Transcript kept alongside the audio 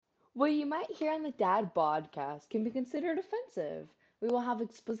What you might hear on the Dad Podcast can be considered offensive. We will have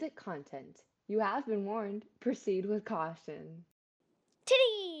explicit content. You have been warned. Proceed with caution.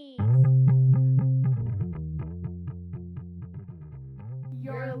 Titties!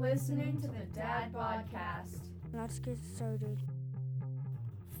 You're listening to the Dad Podcast. Let's get started.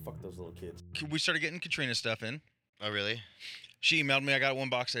 Fuck those little kids. We started getting Katrina stuff in. Oh, really? She emailed me. I got one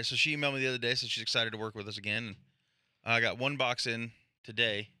box today. So she emailed me the other day, so she's excited to work with us again. And I got one box in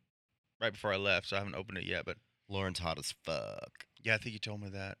today, right before I left, so I haven't opened it yet. But Lauren's hot as fuck. yeah, I think you told me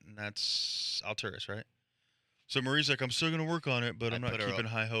that. And that's Alturas, right? So Marie's like, I'm still going to work on it, but I'm not keeping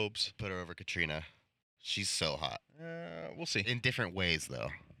high hopes. Put her over Katrina. She's so hot. We'll see. In different ways, though.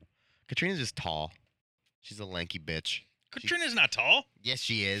 Katrina's just tall. She's a lanky bitch. Katrina's not tall. Yes,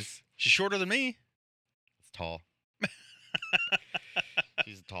 she is. She's shorter than me. It's tall.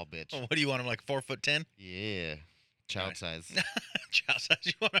 She's a tall bitch. What do you want him, like 4'10"? Yeah. Child Nice. size. Child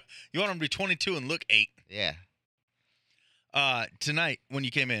size. You want him to be 22 and look 8. Yeah. Tonight, when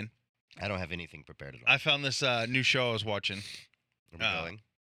you came in, I don't have anything prepared at all. I found this new show I was watching. Are we going?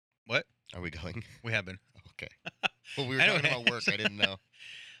 What? Are we going? We have been. Okay. Well, we were Anyway. talking about work. I didn't know.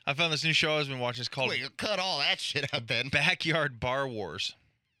 I found this new show I've been watching. It's called Wait, you cut all that shit out then. Backyard Bar Wars.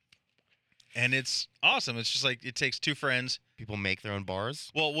 And it's awesome. It's just like it takes two friends. People make their own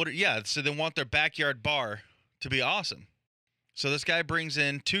bars? Well, so they want their backyard bar to be awesome. So this guy brings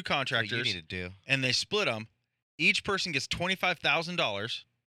in two What contractors you need to do. and they split them. Each person gets $25,000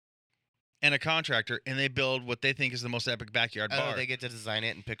 and a contractor, and they build what they think is the most epic backyard bar. Oh, they get to design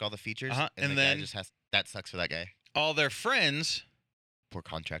it and pick all the features? Uh-huh, And and the guy then- just has... That sucks for that guy. All their friends Poor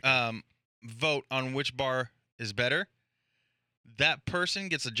contractor. vote on which bar is better. That person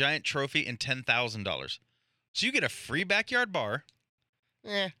gets a giant trophy and $10,000. So you get a free backyard bar,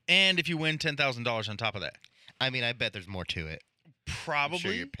 and if you win, $10,000 on top of that. I mean, I bet there's more to it. Probably. I'm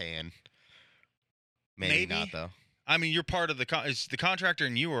sure you're paying. Maybe not, though. I mean, you're part of it's the contractor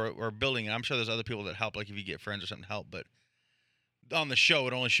and you are building it. I'm sure there's other people that help, like if you get friends or something to help. But on the show,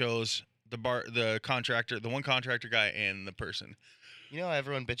 it only shows the contractor, the one contractor guy, and the person. You know how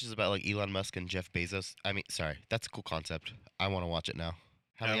everyone bitches about like Elon Musk and Jeff Bezos? I mean, sorry, that's a cool concept. I want to watch it now.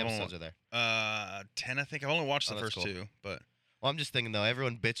 How many episodes are there? 10, I think. I've only watched the that's first cool. 2, but Well, I'm just thinking though,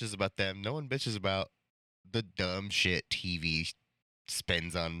 everyone bitches about them. No one bitches about the dumb shit TV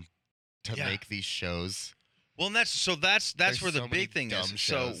spends on to Yeah. make these shows. well, and that's There's where the so many big thing dumb is.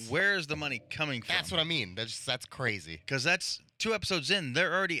 So shows. where is the money coming from? That's what I mean. That's crazy. Because that's 2 episodes in,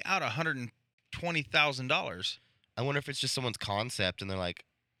 they're already out $120,000. I wonder if it's just someone's concept and they're like,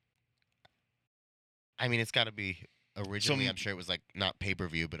 I mean, it's got to be originally. I'm sure it was like not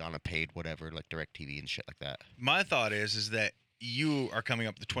pay-per-view, but on a paid whatever, like DirecTV and shit like that. My thought is that you are coming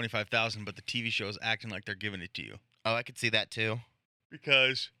up with the $25,000, but the TV show is acting like they're giving it to you. Oh, I could see that too.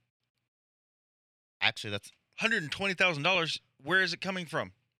 Because Actually, that's $120,000, where is it coming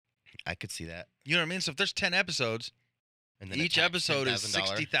from? I could see that. You know what I mean? So if there's 10 episodes, And then each tax episode is $10,000, so you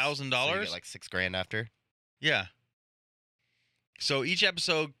 $60,000. get like $6,000 after. Yeah. So each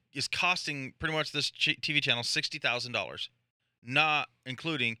episode is costing pretty much this TV channel $60,000, not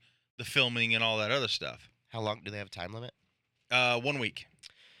including the filming and all that other stuff. How long do they have a time limit? 1 week.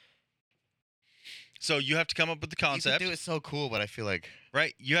 So you have to come up with the concept, You could do it so cool, but I feel like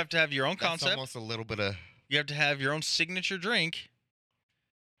right? You have to have your own that's concept. almost a little bit of. You have to have your own signature drink,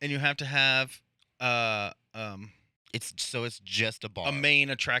 and you have to have It's just a bar. a main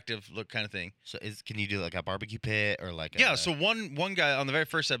attractive look kind of thing. So can you do like a barbecue pit or like Yeah. a, So one guy on the very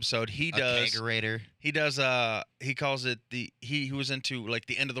first episode, he a does kegerator? he calls it he was into like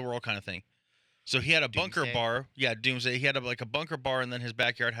the end of the world kind of thing. So he had a bunker Doomsday? bar. Yeah, Doomsday. He had like a bunker bar, and then his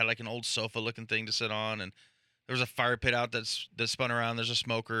backyard had like an old sofa looking thing to sit on, and there was a fire pit out that spun around. There's a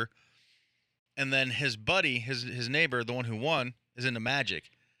smoker, and then his buddy, his neighbor, the one who won, is into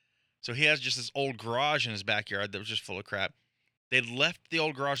magic. So he has just this old garage in his backyard that was just full of crap. They left the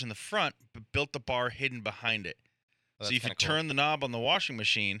old garage in the front, but built the bar hidden behind it. Oh, So that's if you kinda cool. turn the knob on the washing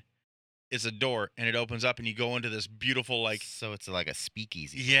machine, it's a door, and it opens up, and you go into this beautiful like. So it's like a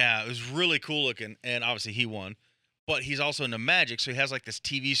speakeasy. Yeah, it was really cool looking, and obviously he won. But he's also into magic, so he has like this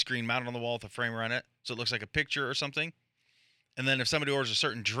TV screen mounted on the wall with a frame around it, so it looks like a picture or something. And then if somebody orders a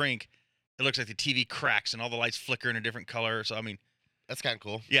certain drink, it looks like the TV cracks and all the lights flicker in a different color. So I mean, That's kind of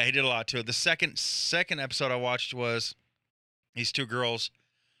cool. yeah, he did a lot to it. The second episode I watched was these two girls.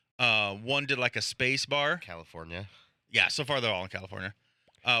 One did like a space bar. California. Yeah, so far they're all in California.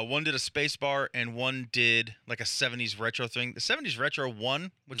 One did a space bar, and one did like a 70s retro thing. The 70s retro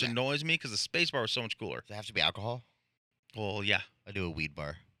won, which Yeah. annoys me because the space bar was so much cooler. Does it have to be alcohol? Well, yeah. I do a weed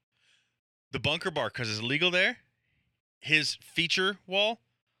bar. The bunker bar, because it's legal there, his feature wall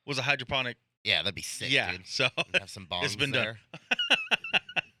was a hydroponic. Yeah, that'd be sick, Yeah, dude. so We have some bongs been done. there.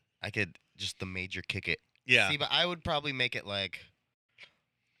 I could just the major kick it. yeah. See, but I would probably make it like.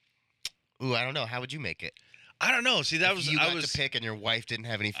 Ooh, I don't know. How would you make it? I don't know. See, that If was you got I was to pick, and your wife didn't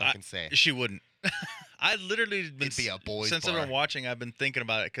have any fucking say. She wouldn't. I literally been It'd be a boys' since bar. I've been watching. I've been thinking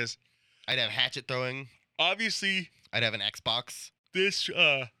about it because I'd have hatchet throwing. obviously I'd have an Xbox. this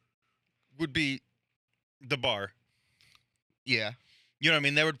would be the bar. Yeah. You know what I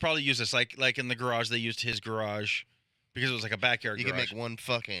mean? They would probably use this like in the garage. They used his garage because it was like a backyard You garage. could make one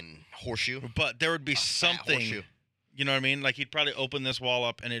fucking horseshoe. But there would be A fat something. horseshoe. You know what I mean? Like he'd probably open this wall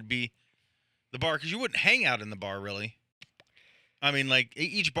up and it'd be the bar because you wouldn't hang out in the bar really. I mean, like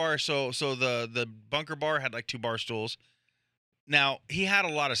each bar. So the bunker bar had like 2 bar stools. Now he had a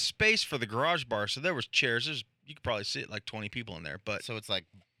lot of space for the garage bar, so there was chairs. You could probably sit like 20 people in there. But So it's like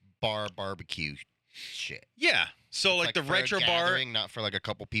bar barbecue shit. yeah, so It's like the for a retro bar. gathering, not for like a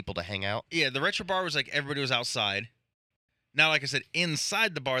couple people to hang out. Yeah, the retro bar was like everybody was outside. Now, like I said,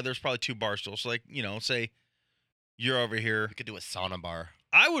 inside the bar, there's probably 2 bar stools. So like, say you're over here. We could do a sauna bar.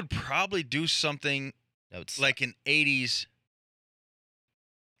 I would probably do something That would suck. like an 80s.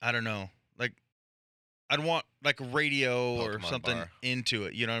 I don't know. Like, I'd want like a radio or Pokemon something bar. into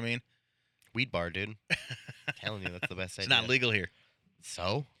it. You know what I mean? Weed bar, dude. Telling you, that's the best It's idea. not legal here,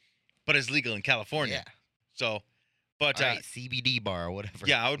 So? but it's legal in California. Yeah. So, but All right, CBD bar or whatever.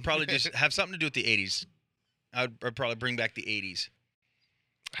 yeah, I would probably just have something to do with the 80s. I'd probably bring back the 80s.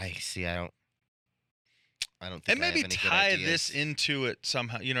 I see. I don't think. And I have maybe any good tie ideas. this into it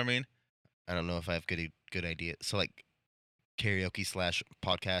somehow. You know what I mean? I don't know if I have good idea. So like karaoke /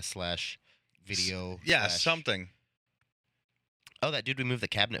 podcast / video. Yeah, / something. Oh, that dude we moved the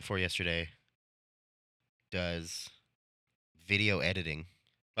cabinet for yesterday does video editing.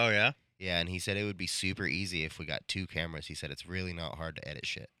 Oh, yeah? Yeah, and he said it would be super easy if we got 2 cameras. He said it's really not hard to edit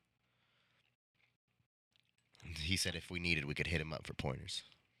shit. He said if we needed, we could hit him up for pointers.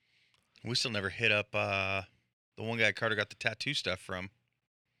 We still never hit up the one guy Carter got the tattoo stuff from.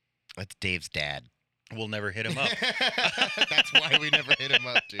 That's Dave's dad. We'll never hit him up. That's why we never hit him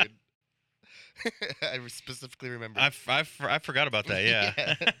up, dude. I specifically remember. I forgot about that,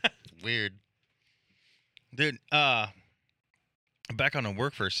 yeah. Weird. Dude, back on the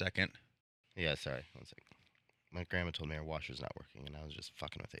work for a second. Yeah, sorry. 1 second. My grandma told me her washer's not working, and I was just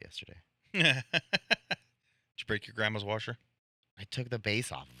fucking with it yesterday. Did you break your grandma's washer? I took the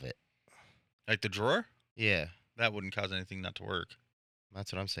base off of it. Like the drawer? Yeah, That wouldn't cause anything not to work.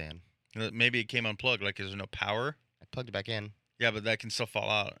 that's what I'm saying. Maybe it came unplugged, like is there no power? I plugged it back in. Yeah, but that can still fall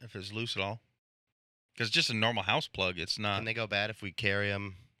out if it's loose at all. Because just a normal house plug, it's not. Can they go bad if we carry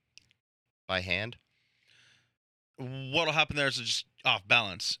them by hand? What'll happen there is it's just off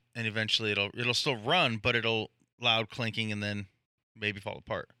balance, and eventually it'll still run, but it'll loud clinking and then maybe fall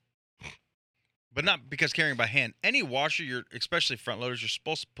apart. But not because carrying by hand. Any washer, especially front loaders, you're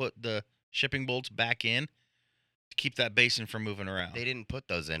supposed to put the shipping bolts back in to keep that basin from moving around. They didn't put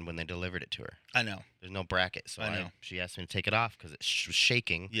those in when they delivered it to her. I know. There's no bracket, so I know. she asked me to take it off because it was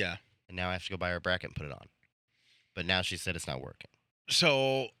shaking, Yeah. and now I have to go buy her a bracket and put it on. But now she said it's not working.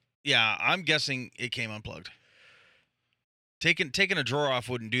 So yeah, I'm guessing it came unplugged. Taking a drawer off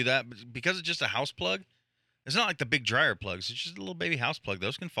wouldn't do that, but because it's just a house plug, it's not like the big dryer plugs. It's just a little baby house plug.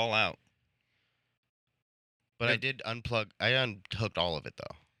 Those can fall out. But Yeah. I did unplug. I unhooked all of it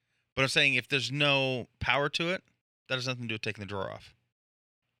though. But I'm saying if there's no power to it, that has nothing to do with taking the drawer off.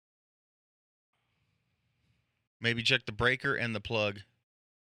 Maybe check the breaker and the plug.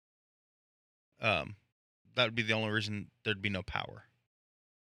 That would be the only reason there'd be no power.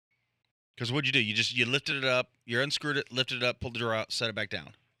 Because what'd you do? You lifted it up, you unscrewed it, lifted it up, pulled the drawer out, set it back down.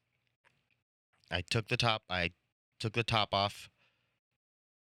 I took the top off,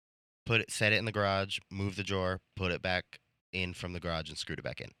 set it in the garage, moved the drawer, put it back in from the garage, and screwed it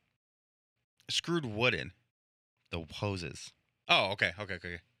back in. Screwed what in? The hoses. Oh, okay.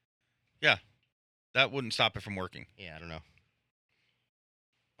 Yeah. That wouldn't stop it from working. Yeah, I don't know.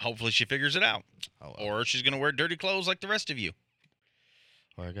 Hopefully she figures it out. Oh, well. Or she's going to wear dirty clothes like the rest of you.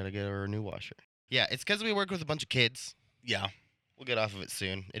 Or I gotta get her a new washer. Yeah, it's because we work with a bunch of kids. Yeah. We'll get off of it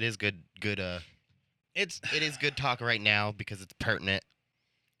soon. It is good. It It's is good talk right now because it's pertinent.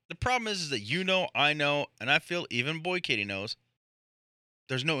 the problem is that I know, and I feel even Boy Katie knows,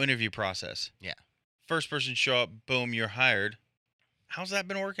 there's no interview process. Yeah. First person show up, boom, you're hired. How's that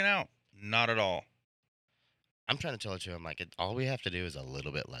been working out? Not at all. I'm trying to tell her too. I'm like, all we have to do is a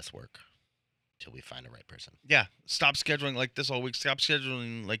little bit less work till we find the right person. Yeah. Stop scheduling like this all week. Stop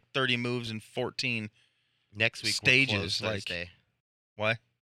scheduling like 30 moves and 14. Next week, Stages, we're closed like- Thursday. Why?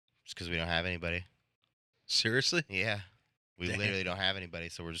 Just because we don't have anybody. Seriously? Yeah. We Damn. literally don't have anybody,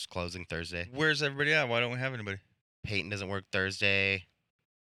 so we're just closing Thursday. Where's everybody at? Why don't we have anybody? Peyton doesn't work Thursday.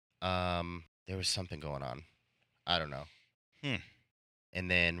 There was something going on. I don't know. And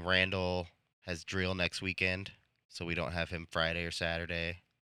then Randall has drill next weekend, so we don't have him Friday or Saturday.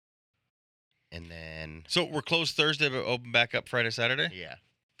 And then So we're closed Thursday, but open back up Friday, Saturday? yeah,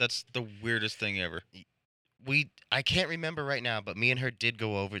 That's the weirdest thing ever. I can't remember right now, but me and her did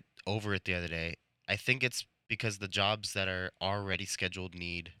go over it the other day. I think it's because the jobs that are already scheduled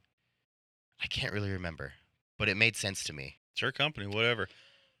need. I can't really remember, but it made sense to me. It's your company, whatever.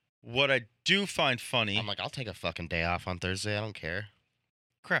 What I do find funny. I'm like, I'll take a fucking day off on Thursday. I don't care.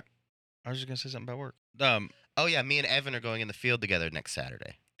 Crap. I was just gonna say something about work. Oh yeah, me and Evan are going in the field together next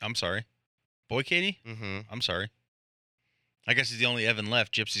Saturday. I'm sorry. Boy Katie? Mm-hmm. I'm sorry. I guess he's the only Evan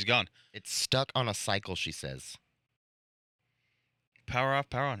left. Gypsy's gone. It's stuck on a cycle, she says. Power off,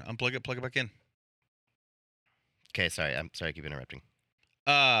 power on. Unplug it, plug it back in. Okay, sorry. I'm sorry I keep interrupting.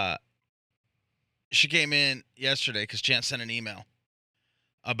 She came in yesterday because Chance sent an email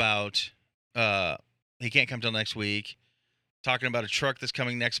about he can't come till next week, talking about a truck that's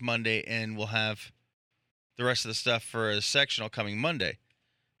coming next Monday, and we'll have the rest of the stuff for a sectional coming Monday.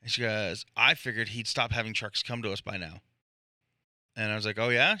 And she goes, I figured he'd stop having trucks come to us by now. And I was like, oh,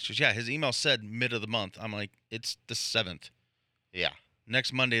 yeah? She goes, yeah, his email said mid of the month. I'm like, it's the 7th. Yeah.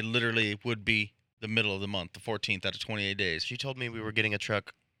 Next Monday literally would be the middle of the month, the 14th out of 28 days. She told me we were getting a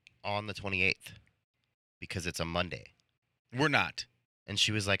truck on the 28th because it's a Monday. We're not. And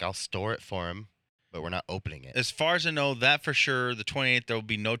she was like, I'll store it for him, but we're not opening it. As far as I know, that for sure, the 28th, there will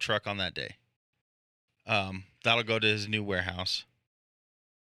be no truck on that day. That'll go to his new warehouse.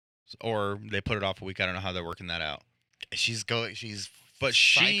 Or they put it off a week. I don't know how they're working that out. She's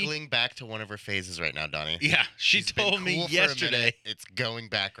cycling back to one of her phases right now, Donnie. Yeah, She's told been me cool for a yesterday. minute. It's going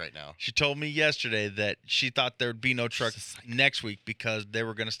back right now. She told me yesterday that she thought there would be no trucks next week because they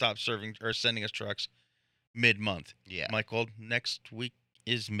were going to stop serving or sending us trucks mid-month. Yeah. I'm like, well, next week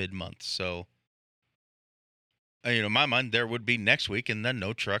is mid-month, so in my mind, there would be next week and then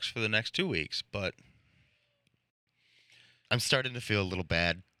no trucks for the next 2 weeks. But I'm starting to feel a little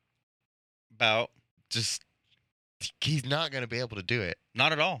bad. about Just he's not going to be able to do it.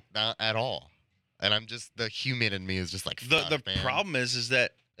 not at all. Not at all. And I'm just, the human in me is just like, The fuck, man. problem is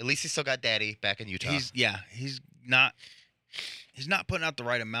that At least he still got daddy back in Utah. he's not putting out the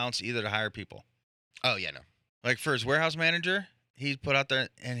right amounts either to hire people. Oh, yeah, no. Like for his warehouse manager, he's put out there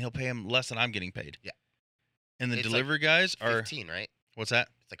and he'll pay him less than I'm getting paid. Yeah. And the It's delivery guys are 15, right? what's that?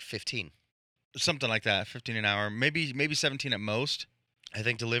 It's like 15. Something like that, 15 an hour, maybe 17 at most. I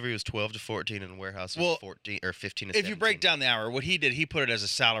think delivery was 12 to 14 and warehouse was Well, 14 or 15 to If 17. you break down the hour, what he did, he put it as a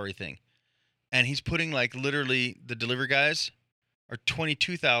salary thing. And he's putting like literally the delivery guys are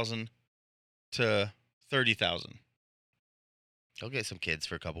 22,000 to 30,000. He'll get some kids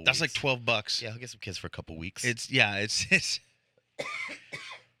for a couple That's weeks. like $12. Yeah, he'll get some kids for a couple weeks. It's he's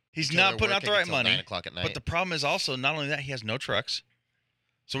Till not they're putting out the working right until money. 9 o'clock at night. But the problem is also not only that, he has no trucks.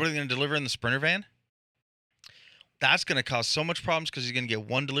 So what are they going to deliver in the Sprinter van? That's going to cause so much problems because he's going to get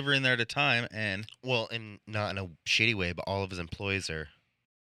one delivery in there at a time. And Well, and not in a shitty way, but all of his employees they're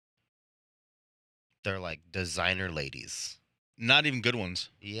like designer ladies. not even good ones.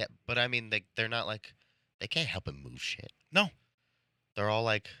 Yeah, but I mean, they're not like, they can't help him move shit. No. They're all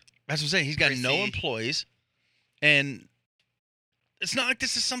like, That's what I'm saying. He's got no Prissy. employees. And it's not like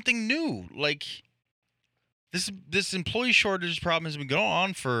this is something new. Like this employee shortage problem has been going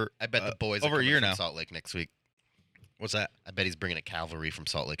on for I bet the boys over are a coming year from now. Salt Lake next week. What's that? I bet he's bringing a cavalry from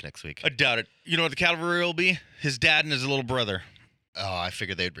Salt Lake next week. I doubt it. You know what the cavalry will be? His dad and his little brother. Oh, I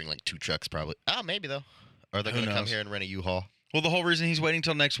figured they'd bring like 2 trucks probably. Oh, maybe though. Or they're Who going to come knows? here and rent a U-Haul. Well, the whole reason he's waiting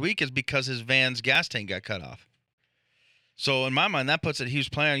till next week is because his van's gas tank got cut off. So in my mind, that puts it he was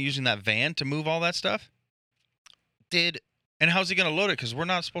planning on using that van to move all that stuff. And how's he going to load it? Because we're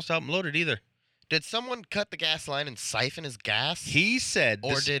not supposed to help him load it either. Did someone cut the gas line and siphon his gas? He said,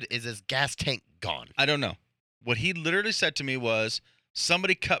 Or this- is his gas tank gone? I don't know. What he literally said to me was,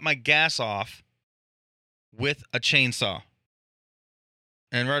 somebody cut my gas off with a chainsaw.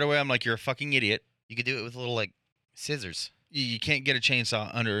 And right away, I'm like, you're a fucking idiot. You could do it with little like scissors. You can't get a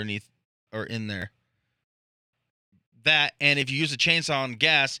chainsaw underneath or in there. That, and if you use a chainsaw on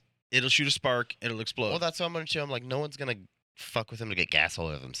gas, it'll shoot a spark, it'll explode. Well, that's what I'm going to show him. Like, no one's going to fuck with him to get gas all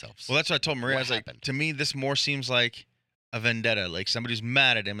over themselves. Well, that's what I told Maria. I What was like, happened? to me, this more seems like a vendetta. Like somebody's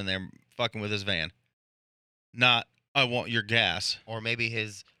mad at him and they're fucking with his van. Not, I want your gas. Or maybe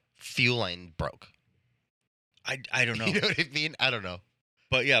his fuel line broke. I don't know. You know what I mean? I don't know.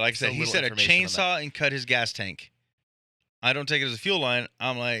 But yeah, like I So said, he little said a information on chainsaw and cut his gas tank. I don't take it as a fuel line.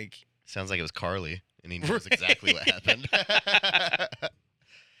 I'm like, Sounds like it was Carly. and he knows exactly what happened.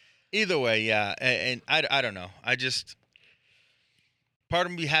 Either way, yeah. And I don't know. I just, part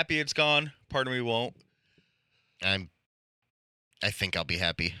of me happy it's gone. Part of me won't. I think I'll be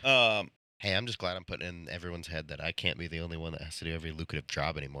happy. Um, Hey, I'm just glad I'm putting in everyone's head that I can't be the only one that has to do every lucrative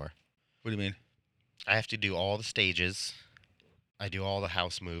job anymore. what do you mean? I have to do all the stages. I do all the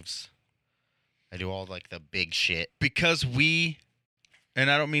house moves. I do all like the big shit. Because we,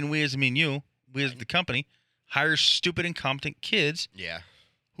 and I don't mean we as I mean you, we as the company, hire stupid incompetent kids Yeah.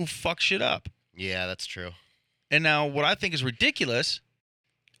 who fuck shit up. Yeah, that's true. And now what I think is ridiculous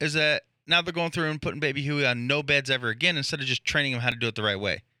is that now they're going through and putting Baby Huey on no beds ever again instead of just training him how to do it the right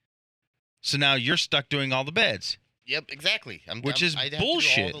way. So now you're stuck doing all the beds. Yep, exactly. Which is I have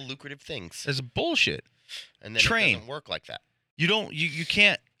bullshit. To do all the lucrative things. It's bullshit. And then Train. It doesn't work like that. You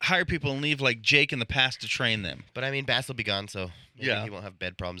can't hire people and leave like Jake in the past to train them. But I mean, Bass will be gone, so maybe Yeah. he won't have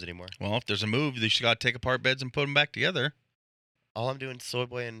bed problems anymore. Well, if there's a move, they just got to take apart beds and put them back together. All I'm doing is Soy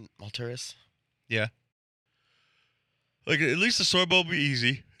Boy and Malturis. Yeah. Like, at least the soy bowl will be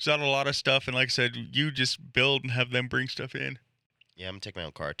easy. It's not a lot of stuff, and like I said, you just build and have them bring stuff in. Yeah, I'm gonna take my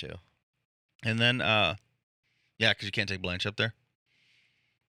own car too. And then, yeah, because you can't take Blanche up there.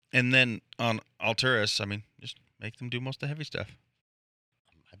 And then on Alturas, I mean, just make them do most of the heavy stuff.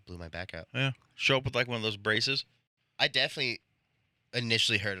 I blew my back out. Yeah. Show up with like one of those braces. I definitely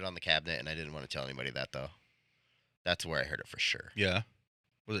initially heard it on the cabinet, and I didn't want to tell anybody that though. That's where I heard it for sure. Yeah.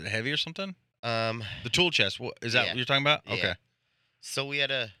 Was it heavy or something? The The tool chest. Is that Yeah. what you're talking about? Yeah. Okay. So we had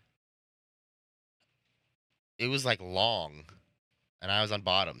it was like long, and I was on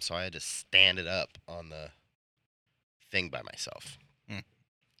bottom, so I had to stand it up on the thing by myself. Hmm.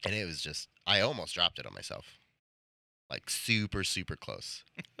 And it was just, I almost dropped it on myself. Like super, super close.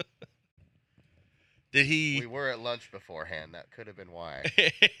 Did he? We were at lunch beforehand. That could have been why.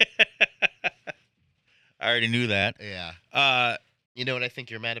 I already knew that. Yeah. You know what I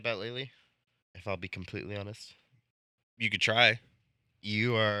think you're mad about lately? If I'll be completely honest. You could try.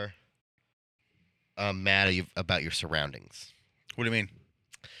 You are mad about your surroundings. What do you mean?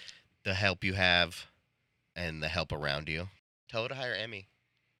 The help you have and the help around you. Tell her to hire Emmy.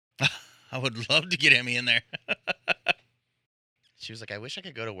 I would love to get Emmy in there. She was like, I wish I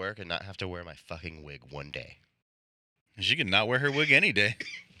could go to work and not have to wear my fucking wig one day. She could not wear her wig any day.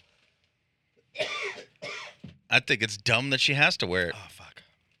 I think it's dumb that she has to wear it. Oh, fuck.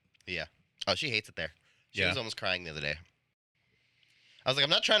 Yeah. Oh, she hates it there. She Yeah. was almost crying the other day. I was like, I'm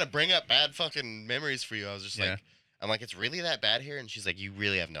not trying to bring up bad fucking memories for you. I was just Yeah. like, I'm like, it's really that bad here? And she's like, you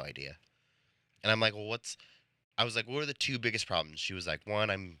really have no idea. And I'm like, well, I was like, what are the two biggest problems? She was like, one,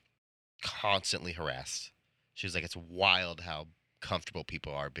 I'm constantly harassed. She was like, it's wild how comfortable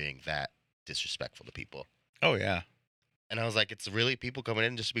people are being that disrespectful to people. Oh, yeah. And I was like, it's really people coming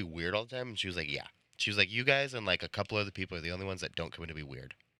in just to be weird all the time? And she was like, yeah. She was like, you guys and like a couple other people are the only ones that don't come in to be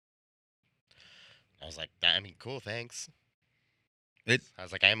weird. I was like, I mean, cool, thanks. I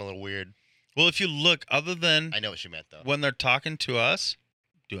was like, I am a little weird. Well, if you look, other than I know what she meant, though. when they're talking to us,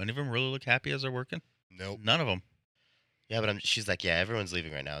 do any of them really look happy as they're working? Nope. None of them. Yeah, but she's like, yeah, everyone's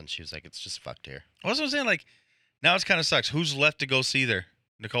leaving right now. And she was like, it's just fucked here. I was saying, like, now it's kind of sucks. Who's left to go see there?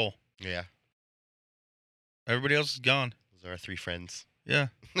 Nicole. Yeah. Everybody else is gone. Those are our three friends. Yeah.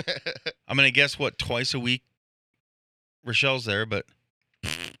 I'm going to guess, what, twice a week Rochelle's there, but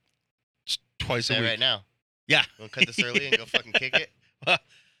it's twice a Say week. right now. Yeah. We'll cut this early and go fucking kick it.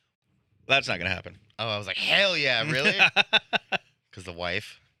 That's not going to happen. Oh, I was like, hell yeah, really? Because the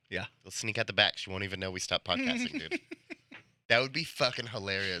wife. Yeah. They'll sneak out the back. She won't even know we stopped podcasting, dude. That would be fucking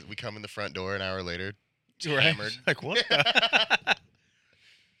hilarious. We come in the front door an hour later. Right. Hammered. Like, what?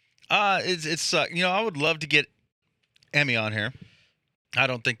 It's you know, I would love to get Emmy on here. I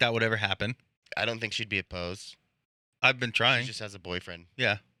don't think that would ever happen. I don't think she'd be opposed. I've been trying. She just has a boyfriend.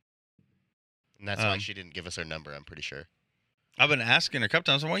 Yeah. And that's why she didn't give us her number, I'm pretty sure. I've been asking her a couple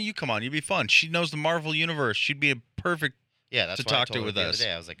times, why don't you come on? You'd be fun. She knows the Marvel universe. She'd be a perfect. Yeah, that's to why I talk told to her with the us. other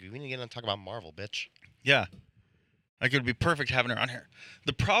day. I was like, we need to get on and talk about Marvel, bitch. Yeah. Like, it would be perfect having her on here.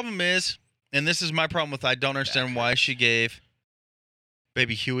 The problem is, and this is my problem with I don't understand why she gave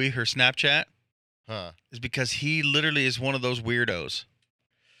Baby Huey her Snapchat, Huh. is because he literally is one of those weirdos.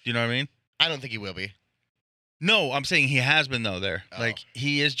 Do you know what I mean? I don't think he will be. No, I'm saying he has been, though, there. Oh. Like,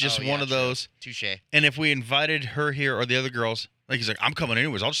 he is just Oh, one yeah, of true. those. Touche. And if we invited her here or the other girls, like, he's like, I'm coming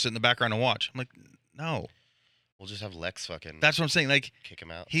anyways. I'll just sit in the background and watch. I'm like, no. We'll just have Lex fucking That's what I'm saying. Like, kick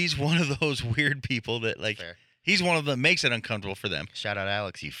him out. he's one of those weird people that, like, Fair. he's one of them that makes it uncomfortable for them. Shout out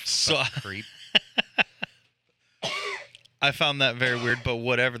Alex, you So- fucking creep. I found that very weird, but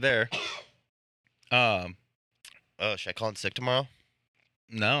whatever there. Oh, should I call in sick tomorrow?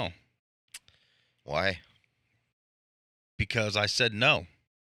 No. Why? Because I said no.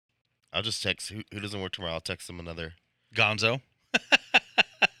 I'll just text who doesn't work tomorrow. I'll text them another. Gonzo.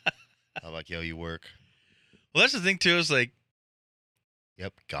 I'm like, yo, you work? Well, that's the thing too. Is like,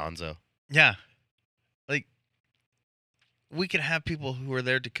 Yep, Gonzo. yeah, like we can have people who are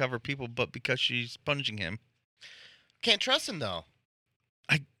there to cover people, but because she's punishing him, Can't trust him though.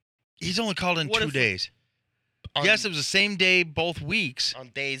 he's only called in What 2 if- days. On, Yes, it was the same day both weeks. on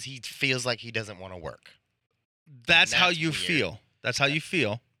days he feels like he doesn't want to work. That's how that's you weird. feel. That's how you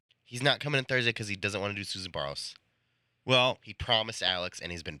feel. He's not coming in Thursday because he doesn't want to do Susan Barros. Well, He promised Alex,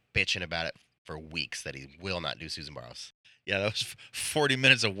 and he's been bitching about it for weeks that he will not do Susan Barros. yeah, that was 40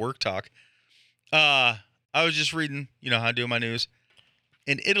 minutes of work talk. I was just reading, how I do my news.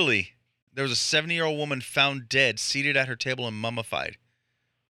 In Italy, there was a 70-year-old woman found dead, seated at her table and mummified.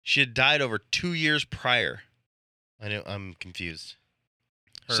 She had died over 2 years prior. I'm confused.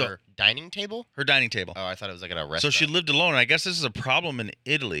 Her So- dining table? Her dining table. Oh, I thought it was like at a restaurant. So she lived alone. I guess this is a problem in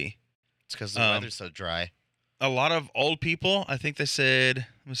Italy. It's because the um, weather's so dry. A lot of old people, I think they said,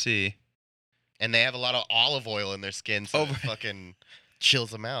 let me see, And they have a lot of olive oil in their skin, so Over- it fucking chills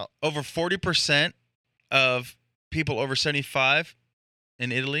them out. over 40% of people over 75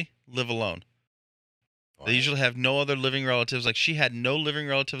 in Italy live alone. They usually have no other living relatives. Like she had no living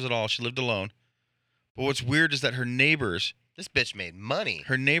relatives at all. She lived alone. But what's weird is that her neighbors This bitch made money.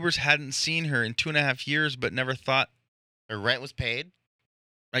 hadn't seen her in 2.5 years, but never thought, Her rent was paid.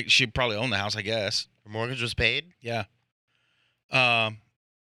 like she probably owned the house, I guess. Her mortgage was paid. Yeah.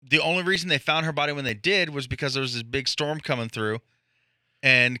 The only reason they found her body when they did was because there was this big storm coming through,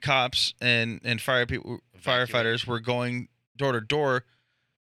 and cops and firefighters were going door to door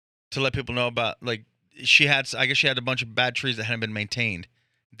to let people know about, like, I guess she had a bunch of bad trees that hadn't been maintained.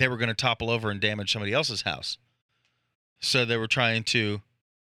 They were going to topple over and damage somebody else's house. So they were trying to,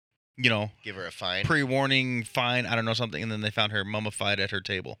 Give her a fine. pre-warning fine, I don't know, something, and then they found her mummified at her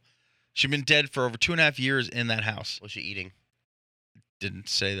table. She'd been dead for over 2.5 years in that house. What's she eating? Didn't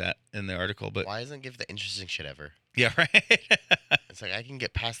say that in the article, but Why doesn't it give the interesting shit ever? yeah, right. It's like I can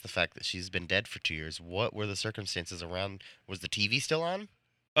get past the fact that she's been dead for 2 years. What were the circumstances around? Was the TV still on?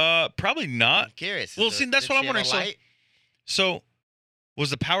 Probably not. I'm curious. Well, see, that's what I'm wondering. So, was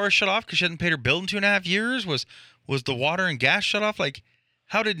the power shut off because she hadn't paid her bill in 2.5 years? Was the water and gas shut off? Like,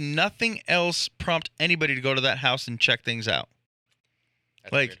 how did nothing else prompt anybody to go to that house and check things out?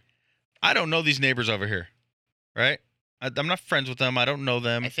 I don't know these neighbors over here, right? I'm not friends with them. I don't know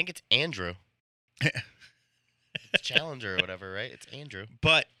them. I think it's Andrew. It's Challenger or whatever, right? It's Andrew.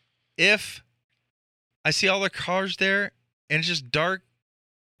 But if I see all their cars there and it's just dark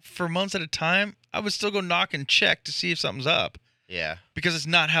for months at a time, I would still go knock and check to see if something's up Yeah. because it's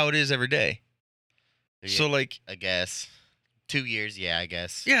not how it is every day. So, like, I guess 2 years. Yeah, I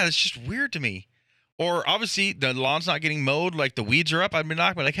guess. yeah, it's just weird to me. Or obviously the lawn's not getting mowed, like the weeds are up. I'd be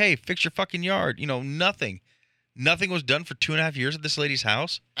knocking, like, hey, fix your fucking yard. Nothing. Nothing was done for 2.5 years at this lady's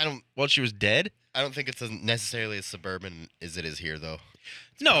house while she was dead. I don't think it's necessarily as suburban as it is here, though.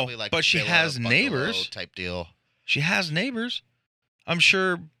 It's No, probably like but she villa, has bungalow neighbors. type deal. She has neighbors. I'm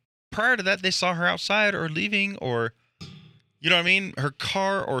sure prior to that they saw her outside or leaving, or you know what I mean, her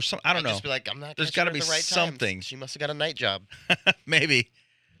car or something. I don't I'd know. Just be like, I'm not. There's got to be the right something. Times. She must have got a night job. Maybe.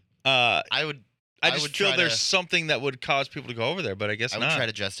 I would. I just would feel try there's to- something that would cause people to go over there, but I guess I would not. try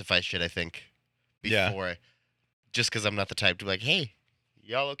to justify shit. I think Yeah. before, just because I'm not the type to be like, hey,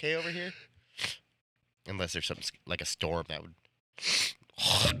 y'all okay over here? Unless there's something like a storm that would.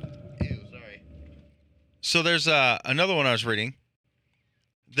 Ew, sorry. So there's another one I was reading.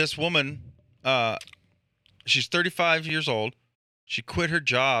 This woman, she's 35 years old. She quit her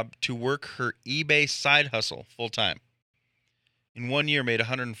job to work her eBay side hustle full time. In 1 year, made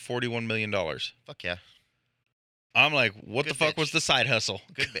 $141 million. Fuck yeah. I'm like, what Good the fuck bitch. was the side hustle?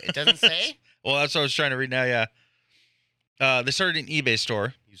 Good. It doesn't say. Well, that's what I was trying to read now, yeah. They started an eBay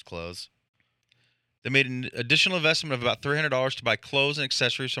store. Use clothes. They made an additional investment of about $300 to buy clothes and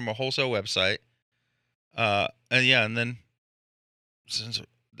accessories from a wholesale website. And then since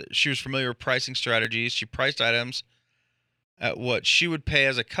she was familiar with pricing strategies, she priced items at what she would pay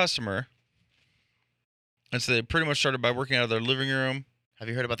as a customer. And so they pretty much started by working out of their living room. Have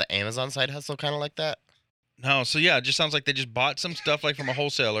you heard about the Amazon side hustle, kind of like that? No, so yeah, it just sounds like they just bought some stuff like from a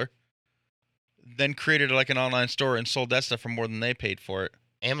wholesaler, then created like an online store and sold that stuff for more than they paid for it.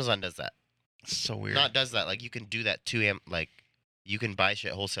 Amazon does that. It's so weird. Not does that. Like you can do that to like you can buy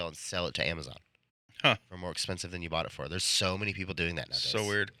shit wholesale and sell it to Amazon. Huh. For more expensive than you bought it for. There's so many people doing that nowadays. So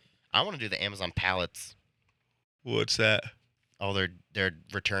weird. I want to do the Amazon pallets. What's that? Oh, their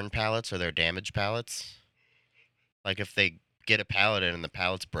return pallets or their damaged pallets. Like if they get a pallet in and the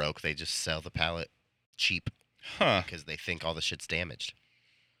pallet's broke, they just sell the pallet cheap Huh. because they think all the shit's damaged.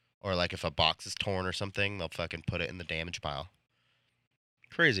 Or like if a box is torn or something, they'll fucking put it in the damage pile.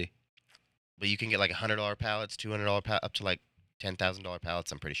 Crazy. But you can get like $100 pallets, $200 pallets, up to like $10,000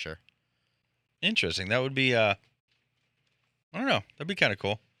 pallets, I'm pretty sure. Interesting. That would be, I don't know. That'd be kind of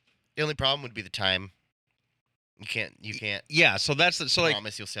cool. The only problem would be the time. You can't Yeah, so that's so like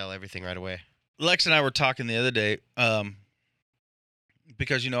promise you'll sell everything right away. Lex and I were talking the other day,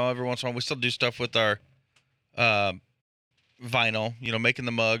 because every once in a while we still do stuff with our vinyl, making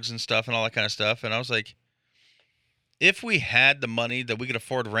the mugs and stuff and all that kind of stuff. And I was like, if we had the money that we could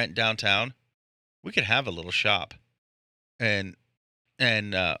afford rent downtown, we could have a little shop, and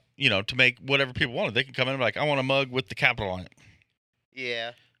to make whatever people wanted. They can come in and be like, I want a mug with the capital on it.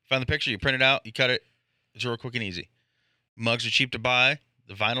 Yeah. Find the picture, you print it out, you cut it. It's real quick and easy. Mugs are cheap to buy.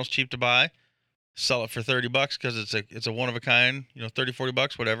 The vinyl's cheap to buy. Sell it for $30 because it's a one of a kind, $30,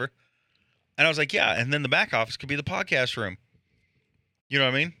 $40, whatever. And I was like, yeah. And then the back office could be the podcast room. You know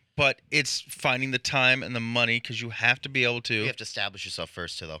what I mean? But it's finding the time and the money because you have to be able to. You have to establish yourself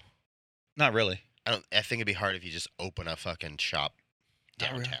first, too, though. Not really. I think it'd be hard if you just open a fucking shop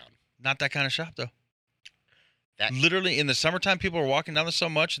Not really. downtown. Not that kind of shop though. That Literally in the summertime, people are walking down there so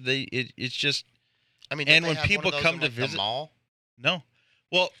much it's just. I mean, and don't they when have one people of those come in, to like, the visit- mall? No.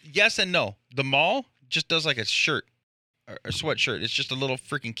 Well, yes and no. The mall just does like a shirt, or a sweatshirt. It's just a little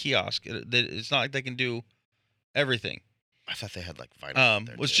freaking kiosk. It's not like they can do everything. I thought they had like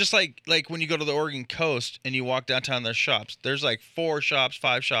vinyl. It's just like when you go to the Oregon coast and you walk downtown, there's shops. There's like 4 shops,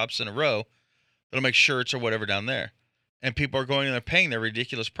 5 shops in a row that'll make shirts or whatever down there, and people are going and they're paying their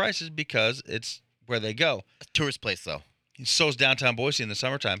ridiculous prices because it's where they go. a tourist place, though. So's downtown Boise in the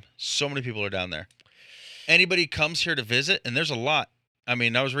summertime. So many people are down there. Anybody comes here to visit, and there's a lot. I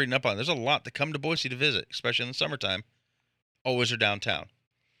mean, I was reading up on it. There's a lot that come to Boise to visit, especially in the summertime. Always are downtown.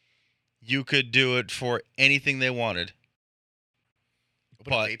 You could do it for anything they wanted.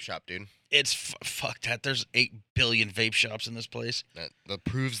 Open But a vape shop, dude. it's fuck that. There's 8 billion vape shops in this place. That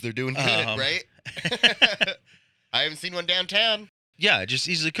proves they're doing good, right? I haven't seen one downtown. Yeah, it just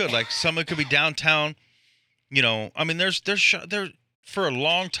easily could. Like someone could be downtown. I mean, there's for a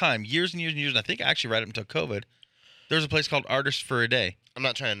long time, years and years and years. And I think actually right up until COVID, there's a place called Artists for a Day. I'm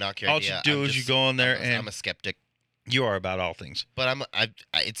not trying to knock your All idea. you do is you go in there and I'm a skeptic. you are about all things. But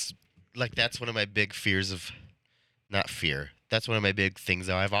it's like that's one of my big fears of, not fear. That's one of my big things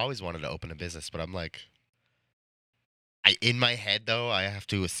though. I've always wanted to open a business, but I'm like, in my head though, I have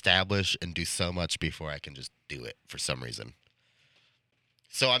to establish and do so much before I can just do it for some reason.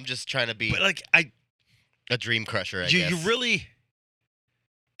 So I'm just trying to be But like a dream crusher, I you guess. really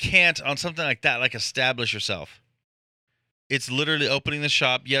can't on something like that, like establish yourself. It's literally opening the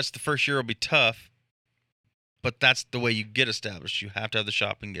shop. Yes, the first year will be tough, but that's the way you get established. You have to have the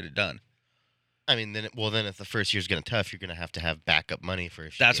shop and get it done. I mean, then if the first year's gonna tough, you're gonna have to have backup money for.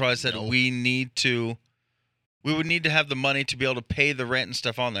 If you That's get why I said no- we would need to have the money to be able to pay the rent and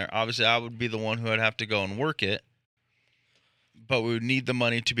stuff on there. Obviously, I would be the one who would have to go and work it, but we would need the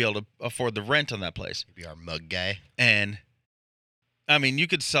money to be able to afford the rent on that place. Maybe our mug guy. And I mean, you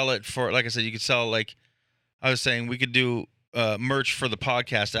could sell it for, like I said, you could sell, like I was saying, we could do merch for the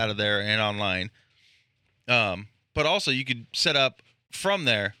podcast out of there and online. But also you could set up from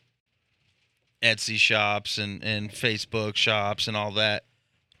there Etsy shops and Facebook shops and all that.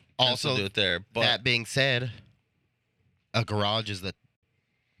 Also, do it there. But that being said, a garage is the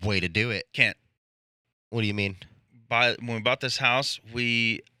way to do it. can't. What do you mean? When we bought this house,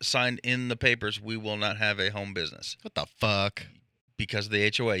 we signed in the papers we will not have a home business What the fuck? because of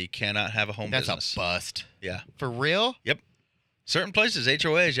the HOA. You cannot have a home That's business. a bust. Yeah. For real? Certain places,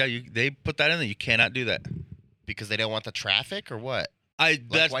 HOAs, they put that in there. You cannot do that. Because they don't want the traffic or what? Why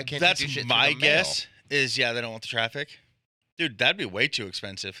can't you that's do shit through my the mail? guess is they don't want the traffic. Dude, that'd be way too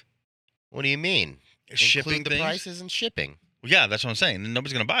expensive. What do you mean? Shipping Include the things. prices and shipping. Well, yeah, that's what I'm saying. Then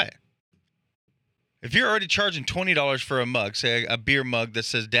nobody's gonna buy it. If you're already charging $20 for a mug, say a beer mug that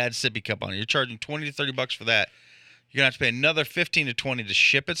says Dad's Sippy Cup on it, you're charging $20 to $30 for that. You're gonna have to pay another $15 to $20 to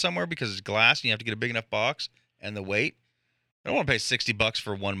ship it somewhere because it's glass and you have to get a big enough box and the weight. I don't want to pay $60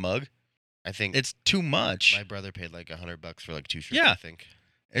 for one mug. I think It's too much. my brother paid like $100 for like 2 shirts. Yeah. I think.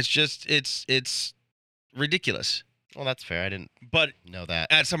 It's just it's ridiculous. Well, that's fair. I didn't But know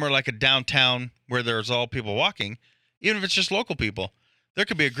that. at somewhere like a downtown where there's all people walking, even if it's just local people, there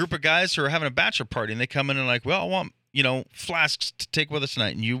could be a group of guys who are having a bachelor party and they come in and like, well, I want, flasks to take with us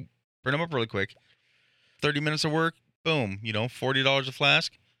tonight. And you print them up really quick. 30 minutes of work, boom, $40 a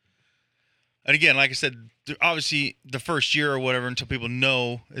flask. And again, like I said, obviously the first year or whatever until people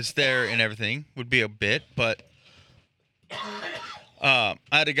know it's there and everything would be a bit. But I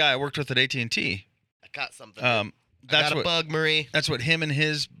had a guy I worked with at AT&T. got something. I That's got a bug, Marie. That's what him and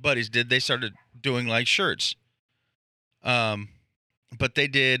his buddies did. They started doing like shirts. But they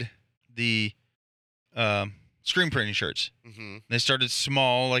did the screen printing shirts. Mm-hmm. They started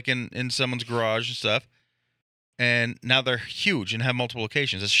small, like in someone's garage and stuff, and now they're huge and have multiple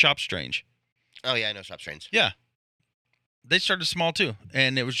locations. It's Shop Strange. Oh yeah, I know Shop Strange. Yeah, they started small too,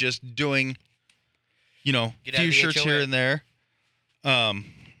 and it was just doing, Get out few of the shirts HOA. here and there.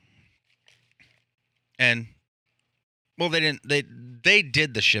 And well, they didn't. They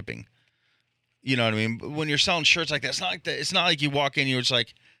did the shipping. You know what I mean? But when you're selling shirts like that, it's not like that. It's not like you walk in, you're just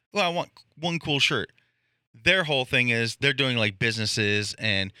like, well, I want one cool shirt. Their whole thing is they're doing like businesses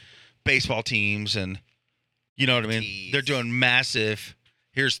and baseball teams, and you know what I mean. Tees. They're doing massive.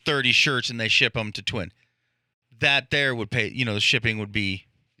 Here's 30 shirts, and they ship them to Twin. That there would pay. The shipping would be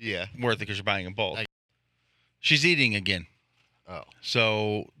worth it because you're buying in bulk. She's eating again. Oh,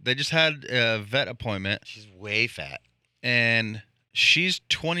 So they just had a vet appointment, she's way fat. and she's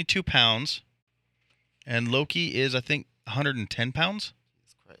 22 pounds, and Loki is, I think, 110 pounds.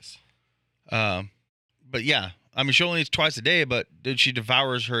 Jesus Christ. But yeah, I mean, she only eats twice a day, but she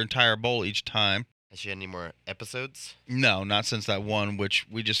devours her entire bowl each time. Has she had any more episodes? No, not since that one, which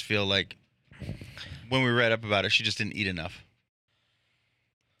we just feel like when we read up about it, she just didn't eat enough.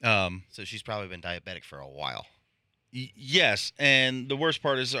 So she's probably been diabetic for a while. Yes, and the worst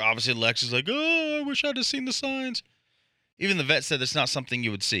part is obviously Lex is like, oh, I wish I'd have seen the signs. Even the vet said it's not something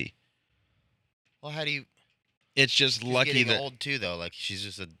you would see. Well, how do you? It's just She's lucky getting that old too, though. Like she's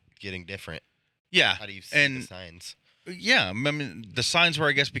just getting different. yeah, How do you see and the signs? yeah, I mean the signs were,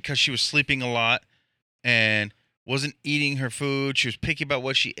 I guess, because she was sleeping a lot and wasn't eating her food. She was picky about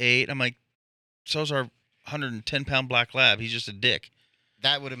what she ate. I'm like, so's our 110-pound black lab. He's just a dick.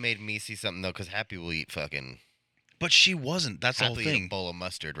 That would have made me see something though, because Happy will eat fucking. But she wasn't. That's the whole Happy eat thing. a bowl of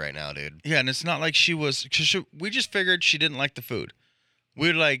mustard right now, dude. Yeah, and it's not like she was. We just figured she didn't like the food.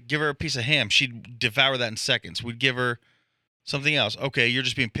 We'd like give her a piece of ham. She'd devour that in seconds. We'd give her something else. Okay, you're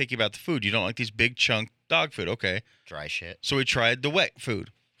just being picky about the food. You don't like these big chunk dog food. Okay. Dry shit. So we tried the wet food.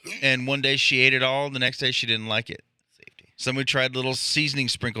 And one day she ate it all. The next day she didn't like it. Safety. Then we tried little seasoning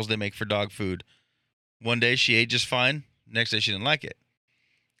sprinkles they make for dog food. One day she ate just fine. Next day she didn't like it.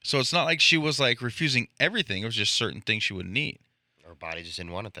 So it's not like she was like refusing everything. It was just certain things she wouldn't eat. Her body just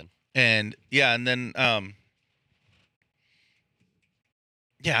didn't want it then. And yeah, and then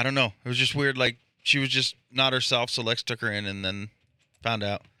yeah, I don't know. It was just weird. Like she was just not herself. So Lex took her in and then found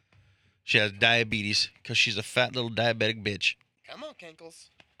out she has diabetes because she's a fat little diabetic bitch. Come on, Cankles.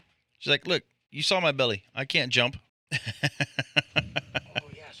 She's like, look, you saw my belly. I can't jump. Oh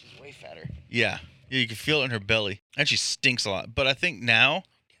yeah, she's way fatter. Yeah, you can feel it in her belly, and she stinks a lot. But I think now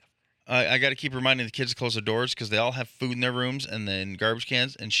I got to keep reminding the kids to close the doors because they all have food in their rooms and then garbage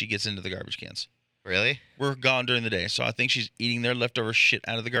cans, and she gets into the garbage cans. Really? We're gone during the day, so I think she's eating their leftover shit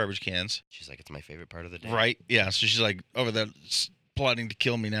out of the garbage cans. She's like, it's my favorite part of the day. Right? Yeah. So she's like over there plotting to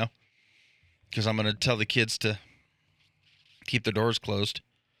kill me now because I'm gonna tell the kids to keep the doors closed.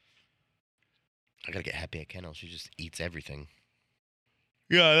 I gotta get Happy at kennel. She just eats everything.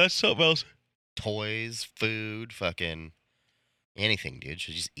 Yeah, that's something else. Toys, food, fucking anything, dude.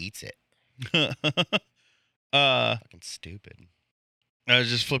 She just eats it. Fucking stupid. I was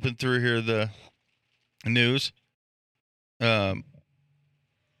just flipping through here the news. And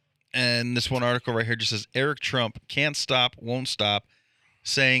this one article right here just says Eric Trump can't stop, won't stop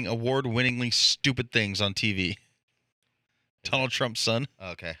saying award-winningly stupid things on TV. Donald Trump's son,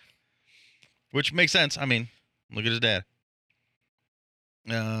 Okay. which makes sense. I mean, look at his dad.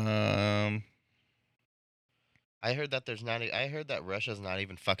 I heard that I heard that Russia's not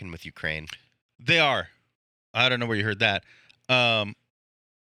even fucking with Ukraine. They are. I don't know where you heard that.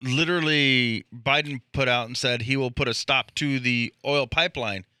 Literally, Biden put out and said he will put a stop to the oil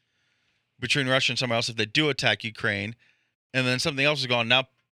pipeline between Russia and somewhere else if they do attack Ukraine. And then something else is going on. Now,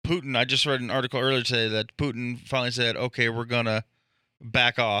 Putin, I just read an article earlier today that Putin finally said, okay, we're going to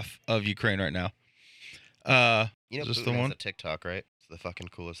back off of Ukraine right now. You know, Is this Putin the has one? a TikTok, right? It's the fucking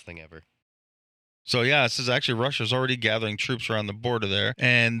coolest thing ever. So, yeah, it says actually Russia's already gathering troops around the border there.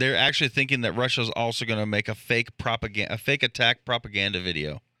 And they're actually thinking that Russia's also going to make a fake attack propaganda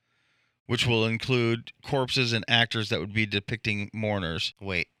video, which will include corpses and actors that would be depicting mourners.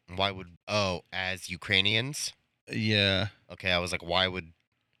 Wait, why would... Oh, as Ukrainians? Yeah. Okay, I was like, why would...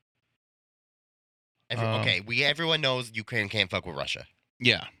 Um, okay, everyone knows Ukraine can't fuck with Russia.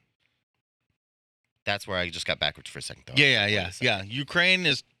 Yeah. That's where I just got backwards for a second, though. Yeah. Wait a second. Yeah. Ukraine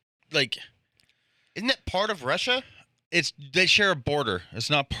is like... Isn't that part of Russia? They share a border. It's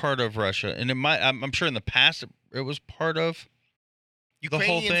not part of Russia. And it might... I'm sure in the past it was part of...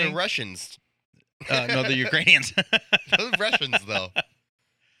 Ukrainians thing? are Russians. No, the Ukrainians. Those Russians, though.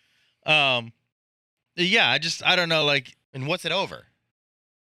 Yeah, I don't know. Like And what's it over?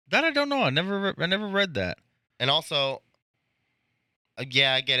 that, I don't know. I never read that. And also,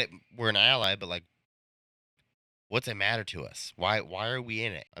 yeah, I get it. We're an ally, but like, what's it matter to us? Why are we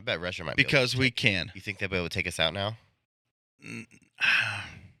in it? I bet Russia might be able to Because we take- can. You think they'll be able to take us out now? Mm,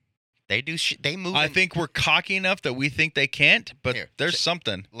 They do. They move. I in- think we're cocky enough that we think they can't, but Here, there's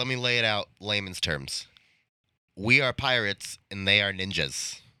something. Let me lay it out layman's terms. We are pirates and they are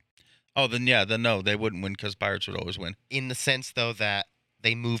ninjas. Oh, then no, they wouldn't win because pirates would always win. In the sense, though, that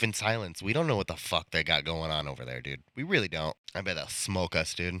they move in silence. We don't know what the fuck they got going on over there, dude. We really don't. I bet they'll smoke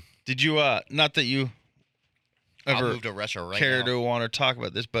us, dude. Did you not that you I'll ever move to Russia right care now. to want to talk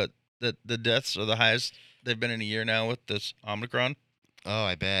about this, but the deaths are the highest they've been in a year now with this Omicron, Oh,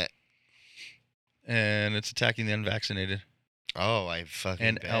 I bet. and it's attacking the unvaccinated Oh, I fucking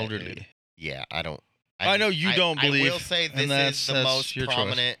and bet, elderly. dude. Yeah, I don't. I know you don't I believe, will say and this that's- is the that's most your choice.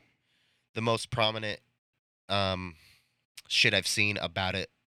 prominent, shit I've seen about it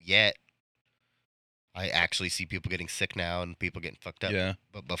yet. I actually see people getting sick now and people getting fucked up. Yeah.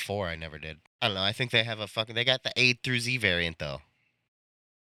 But before I never did. I don't know. I think they have they got the A through Z variant though.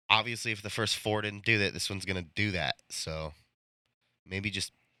 Obviously, if the first 4 didn't do that, this one's gonna do that. So maybe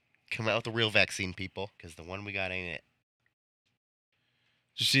just come out with a real vaccine, people, because the one we got ain't it.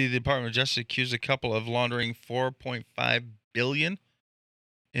 Did you see the Department of Justice accused a couple of laundering $4.5 billion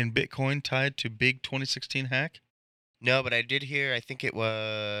in Bitcoin tied to big 2016 hack? No, but I did hear. I think it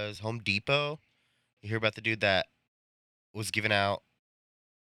was Home Depot. You hear about the dude that was giving out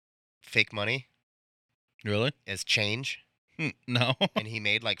fake money Really? as change, No. and he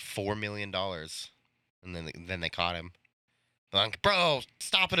made like $4 million, and then they caught him. They're like, bro,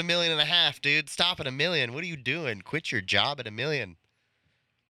 stop at $1.5 million, dude. Stop at $1 million. What are you doing? Quit your job at $1 million.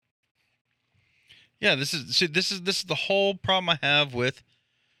 Yeah, this is the whole problem I have with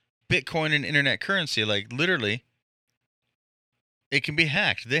Bitcoin and internet currency. Like literally, it can be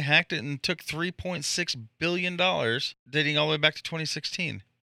hacked. They hacked it and took $3.6 billion, dating all the way back to 2016.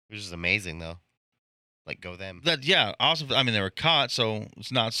 Which is amazing, though. Like, go them. Yeah, awesome. I mean, they were caught, so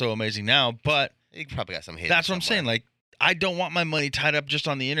it's not so amazing now. But You probably got some hidden that's what I'm saying. somewhere. Like, I don't want my money tied up just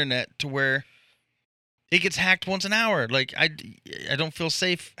on the internet to where it gets hacked once an hour. Like, I don't feel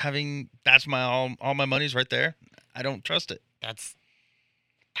safe having that's my all my money's right there. I don't trust it.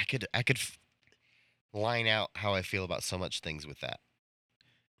 I could line out how I feel about so much things with that.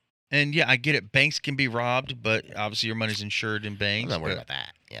 And yeah, I get it. Banks can be robbed, but obviously your money's insured in I'm banks. not worried but- about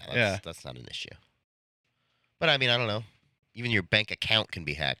that. Yeah, Yeah. that's not an issue. But I mean, I don't know. Even your bank account can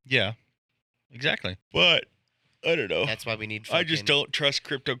be hacked. Yeah, exactly. But I don't know. That's why we need. I just fucking- don't trust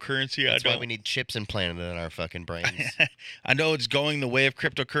cryptocurrency. That's I why don't. we need chips implanted in our fucking brains. I know it's going the way of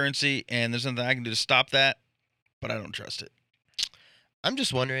cryptocurrency, and there's nothing I can do to stop that, but I don't trust it. I'm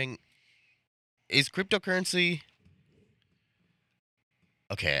just wondering, is cryptocurrency?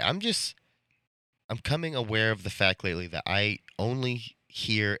 Okay, I'm coming aware of the fact lately that I only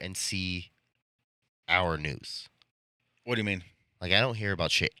hear and see our news. What do you mean? Like, I don't hear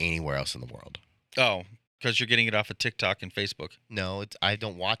about shit anywhere else in the world. Oh, because you're getting it off of TikTok and Facebook. No, I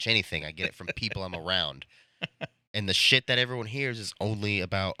don't watch anything. I get it from people I'm around. And the shit that everyone hears is only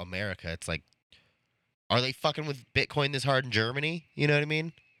about America. It's like, are they fucking with Bitcoin this hard in Germany? You know what I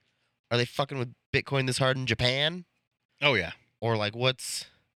mean? Are they fucking with Bitcoin this hard in Japan? Oh yeah. Or like,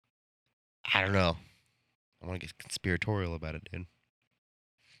 I don't know. I want to get conspiratorial about it, dude.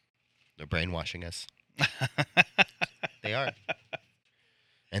 They're brainwashing us. They are.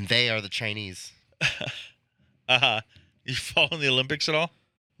 And they are the Chinese. You following the Olympics at all?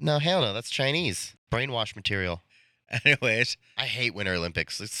 No, hell no. That's Chinese. Brainwash material. Anyways, I hate Winter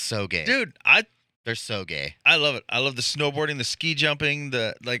Olympics. It's so gay. dude, They're so gay. I love it. I love the snowboarding, the ski jumping,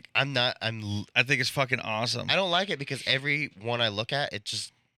 I I think it's fucking awesome. don't like it because every one I look at, it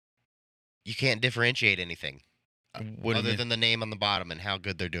just, you can't differentiate anything What do you other mean? than the name on the bottom and how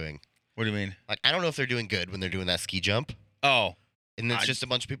good they're doing. What do you mean? Like, I don't know if they're doing good when they're doing that ski jump. Oh, And it's just a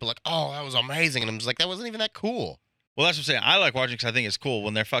bunch of people like, oh, that was amazing. And I'm just like, that wasn't even that cool. well, that's what I'm saying. I like watching because I think it's cool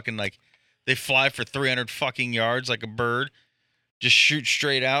when they're fucking like, they fly for 300 fucking yards like a bird, just shoot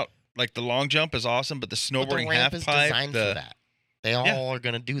straight out. Like the long jump is awesome, but the But the snowboarding ramp half is pipe, designed for that. They all are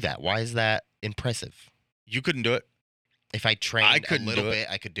going to do that. Why is that impressive? you couldn't do it. If I trained a couldn't little do it. bit,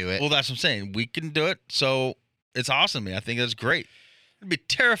 I could do it. Well, that's what I'm saying. We can do it, so it's awesome. I think that's great. It'd be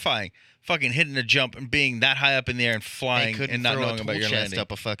terrifying, fucking hitting a jump and being that high up in the air and They flying couldn't and not throw knowing a about tool your chest landing.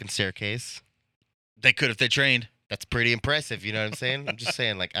 up a fucking staircase. They could if they trained. That's pretty impressive. You know what I'm saying? I'm just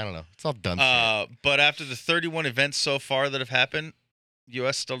saying, like, I don't know. It's all dumb shit. But after the 31 events so far that have happened,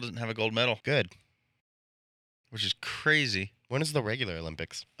 U.S. still doesn't have a gold medal. Good. which is crazy. When is the regular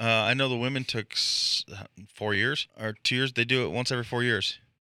Olympics? I know the women took 4 years or 2 years. They do it once every 4 years.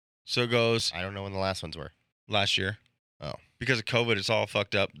 So it goes I don't know when the last ones were. last year. Oh. Because of COVID, it's all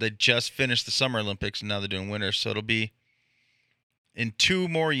fucked up. They just finished the Summer Olympics, and now they're doing Winter. So it'll be in 2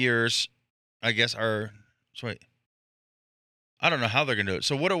 more years, I guess, wait. I don't know how they're going to do it.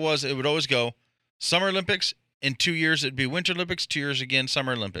 So what it would always go Summer Olympics. In 2 years, it'd be Winter Olympics. 2 years again,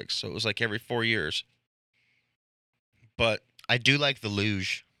 Summer Olympics. So it was like every 4 years. But I do like the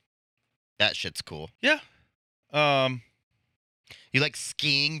luge. That shit's cool. yeah. You like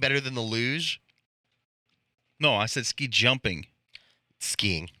skiing better than the luge? No, I said ski jumping.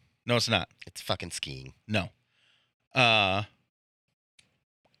 Skiing. No, it's not. It's fucking skiing. No. And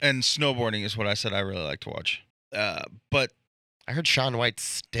snowboarding is what I said I really like to watch. But I heard Shaun White's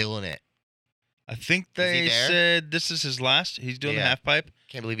still in it. I think Is he they there? said this is his last. He's doing the Yeah. half pipe.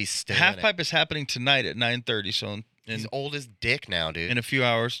 Can't believe he's still Half in it. pipe is happening tonight at 9:30. So He's old as dick now, dude. in a few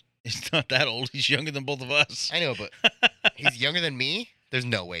hours, he's not that old. He's younger than both of us. I know, but he's younger than me? There's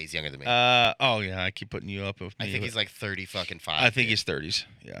no way he's younger than me. Oh yeah, I keep putting you up with me. I think but he's like 30 fucking 5. I think dude. he's 30s.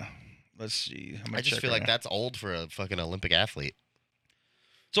 Yeah. Let's see. I'm gonna I just check feel right like now. that's old for a fucking Olympic athlete.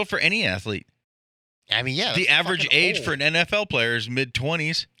 So for any athlete, I mean, yeah. the that's average fucking age old. for an NFL player is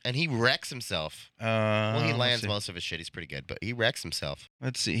mid-20s. And he wrecks himself. Well, he lands most of his shit. He's pretty good, but he wrecks himself.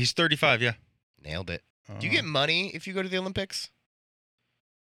 Let's see. He's 35. Yeah. Nailed it. Do you get money if you go to the Olympics?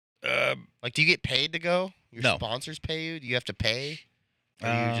 Uh, Like, do you get paid to go? Your No. sponsors pay you? Do you have to pay? Or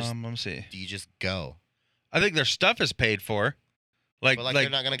do you just let me see. do you just go? I think their stuff is paid for, like But, like, they're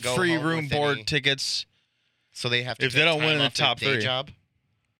not gonna go free home room, with board, any- tickets. So they have to If they take don't win time in the off their top day 3. job?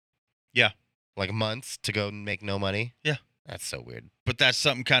 Yeah. Like months to go and make no money? Yeah. That's so weird. But that's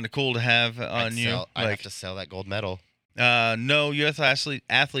something kind of cool to have on you. I'd have to sell that gold medal. No, U.S.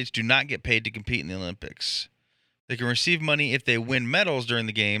 athletes do not get paid to compete in the Olympics. They can receive money if they win medals during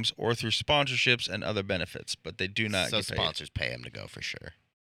the games or through sponsorships and other benefits, but they do not So get paid. sponsors pay him to go for sure.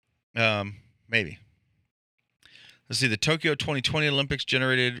 Maybe. Let's see. The Tokyo 2020 Olympics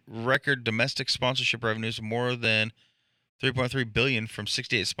generated record domestic sponsorship revenues of more than $3.3 billion from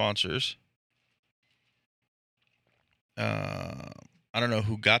 68 sponsors. I don't know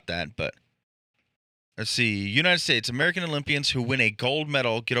who got that, but let's see. United States American Olympians who win a gold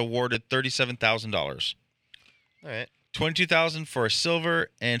medal get awarded $37,000. All right. $22,000 for a silver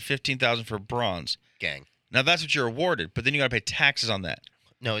and $15,000 for bronze. Gang. Now that's what you're awarded, but then you got to pay taxes on that.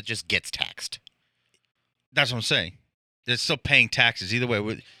 No, it just gets taxed. That's what I'm saying. It's still paying taxes either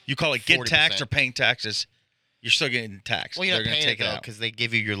way. You call it get 40%. taxed or paying taxes, you're still getting taxed. Well, you're They're not gonna paying take it it though out. because they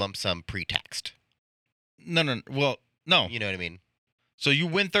give you your lump sum pre-taxed. No. Well, no. You know what I mean? So you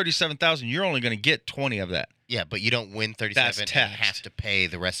win $37,000, you're only going to get 20 of that. Yeah, but you don't win 37 and taxed. have to pay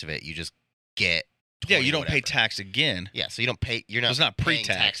the rest of it. You just get 20 Yeah, you don't pay whatever. tax again. Yeah, so you don't pay. You're So not. it's not paying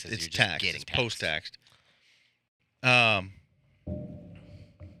pre-taxed. taxes, It's you're just taxed. getting It's taxed. post-taxed.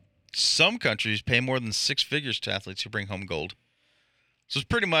 Some countries pay more than 6 figures to athletes who bring home gold. So it's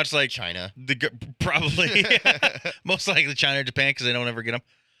pretty much like China. probably most likely China or Japan because they don't ever get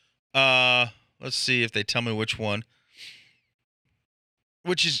them. Let's see if they tell me which one.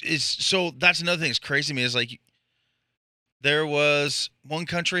 Which is so that's another thing that's crazy to me is like there was one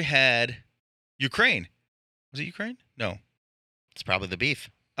country had Ukraine. Was it Ukraine? No. It's probably the beef.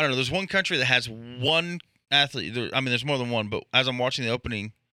 I don't know. There's one country that has one athlete. There's more than one, but as I'm watching the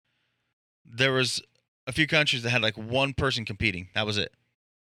opening, there was a few countries that had like one person competing. That was it.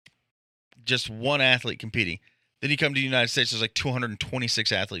 Just one athlete competing. Then you come to the United States, there's like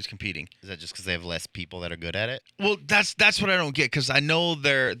 226 athletes competing. Is that just because they have less people that are good at it? Well, that's what I don't get because I know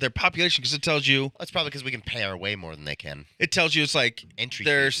their population because it tells you Well, it's probably because we can pay our way more than they can. it's like Entry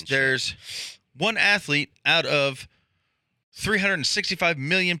there's fees and shit. there's one athlete out of 365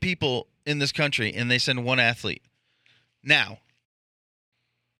 million people in this country, and they send one athlete. Now,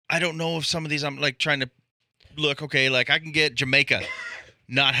 I don't know if some of these I'm like trying to look okay. Like I can get Jamaica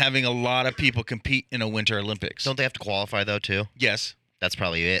not having a lot of people compete in a Winter Olympics. Don't they have to qualify though too? Yes, That's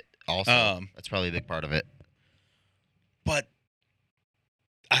probably it. Also, that's probably a big part of it. but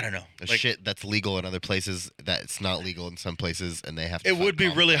I don't know. There's Like, shit that's legal in other places that it's not legal in some places, and they have to. it would be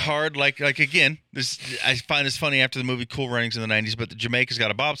really qualify. hard. Like again, this I find this funny after the movie Cool Runnings in the '90s. But the Jamaica's got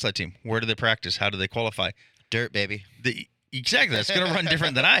a bobsled team. Where do they practice? How do they qualify? Dirt, baby. Exactly, that's going to run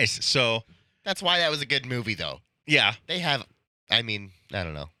different than ice. So That's why that was a good movie, though. yeah, They have. I mean, I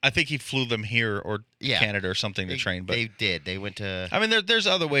don't know. I think he flew them here or Yeah, Canada or something to train. But they did. They went to. I mean, there's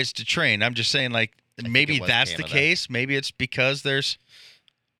other ways to train. I'm just saying, like think maybe it was that's the Canada. case. Maybe it's because there's,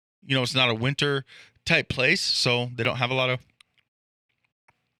 it's not a winter type place, so they don't have a lot of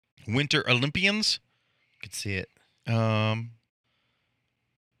winter Olympians. Could see it.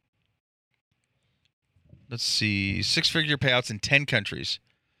 Let's see. 6-figure payouts in 10 countries.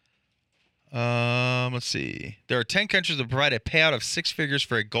 Let's see. There are 10 countries that provide a payout of 6 figures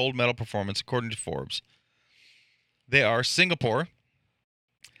for a gold medal performance, according to Forbes. They are Singapore,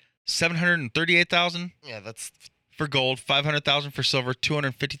 738,000 Yeah, that's for gold, 500,000 for silver,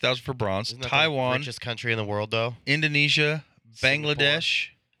 250,000 for bronze. isn't that Taiwan, the richest country in the world, though. Indonesia, Singapore. Bangladesh,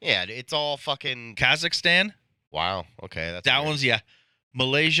 Yeah, it's all fucking. Kazakhstan. Wow. Okay, that's That weird. one's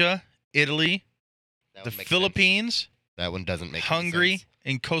Malaysia, Italy, That the one makes Philippines, sense. That one doesn't make any Hungary, sense.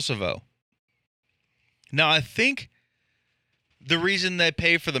 and Kosovo. Now, I think the reason they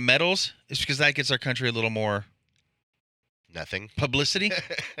pay for the medals is because that gets our country a little more Nothing. publicity.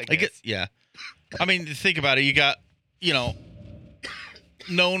 I guess. Yeah. I mean, think about it. You got,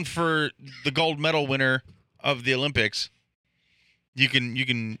 known for the gold medal winner of the Olympics. You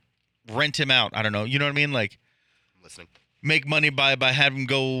can rent him out. I don't know. You know what I mean? Like, I'm listening. make money by having him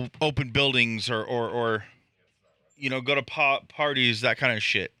go open buildings or go to parties, that kind of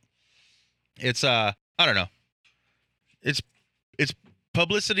shit. It's I don't know. It's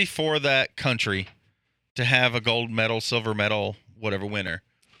publicity for that country to have a gold medal, silver medal, whatever winner.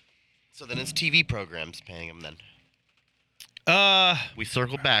 So then it's TV programs paying him then. We We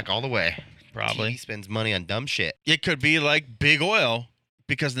circled back all the way. probably. TV spends money on dumb shit. It could be like Big Oil,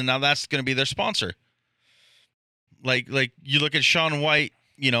 because now that's going to be their sponsor. Like you look at Shaun White,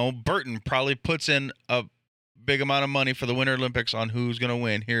 Burton probably puts in a big amount of money for the Winter Olympics on who's going to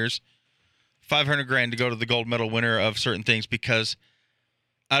win. Here's $500,000 to go to the gold medal winner of certain things, because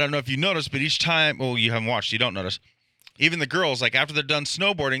I don't know if you noticed, but each time, well, you haven't watched, you don't notice. Even the girls, like after they're done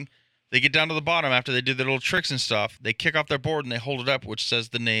snowboarding, they get down to the bottom after they do their little tricks and stuff. They kick off their board and they hold it up, which says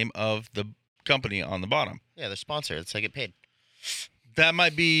the name of the company on the bottom. Yeah, they're sponsored. It's like get paid. That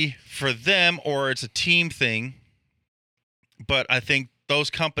might be for them, or it's a team thing. But I think those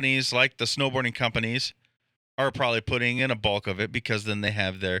companies, like the snowboarding companies, are probably putting in a bulk of it, because then they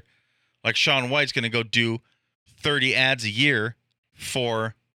have their, like Shaun White's going to go do 30 ads a year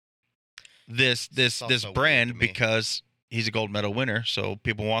for this also weird to brand, me. because he's a gold medal winner, so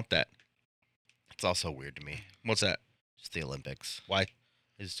people want that. It's also weird to me. What's that? Just the Olympics. Why?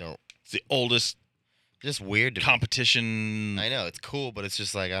 I just don't. It's the oldest Just weird to me. competition. I know it's cool, but it's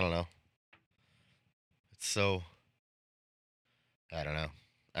just like I don't know. It's so. I don't know.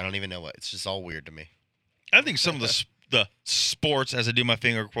 I don't even know what. It's just all weird to me. I think some of the sports, as I do my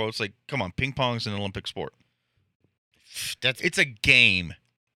finger quotes, like, come on, ping pong's an Olympic sport. It's a game.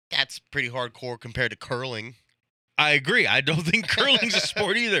 That's pretty hardcore compared to curling. I agree. I don't think curling's a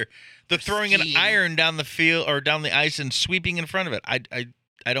sport either. The throwing an Skiing. iron down the field or down the ice and sweeping in front of it.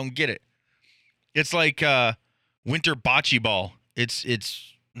 I don't get it. It's like winter bocce ball. It's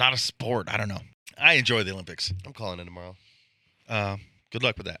not a sport. I don't know. I enjoy the Olympics. I'm calling in tomorrow. Good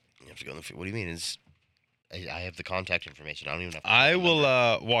luck with that. You have to go in the field. What do you mean? Is I have the contact information. I don't even have. I the will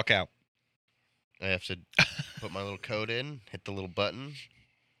number. walk out. I have to put my little code in, hit the little button.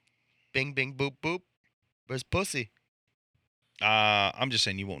 Bing, bing, boop, boop. Where's pussy? I'm just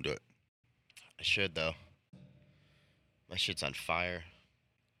saying you won't do it. I should though. My shit's on fire.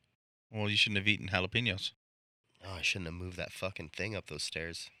 Well, you shouldn't have eaten jalapenos. Oh, I shouldn't have moved that fucking thing up those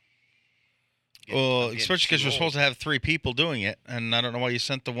stairs. Well, especially because you're supposed to have 3 people doing it, and I don't know why you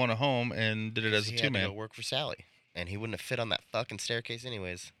sent the one home and did it as a He had to 2-man. go work for Sally, and he wouldn't have fit on that fucking staircase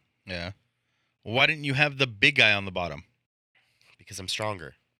anyways. Yeah. Why didn't you have the big guy on the bottom? Because I'm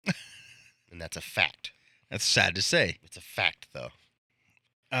stronger, and that's a fact. That's sad to say. It's a fact though.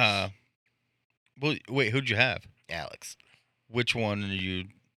 Well, wait, who'd you have? Alex, Which one are you?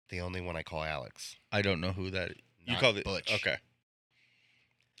 the only one I call Alex. I don't know who that is. You Not call it Butch. Okay.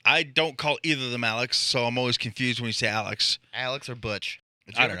 I don't call either of them Alex, so I'm always confused when you say Alex. Alex or Butch?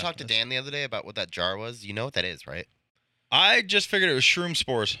 Did I you don't ever know. talk to Dan the other day about what that jar was? You know what that is, right? I just figured it was shroom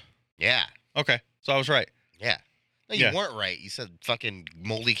spores. Yeah. Okay, so I was right. Yeah. No, you Yeah. weren't right. You said fucking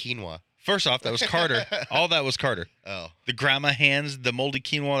moldy quinoa. First off, that was Carter. All that was Carter. Oh, The grandma hands, the moldy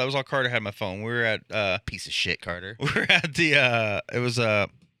quinoa, that was all Carter had on my phone. We were at piece of shit, Carter. the it was a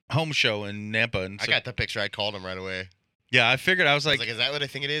home show in Nampa, and I so, got the picture. I called him right away. yeah, I figured I was I like, was like, is that what I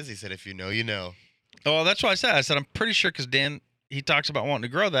think it is? He said, if you know, you know. oh, that's what I said. I said I'm pretty sure because Dan he talks about wanting to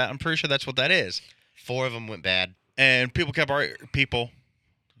grow that. I'm pretty sure that's what that is. 4 of them went bad. And people kept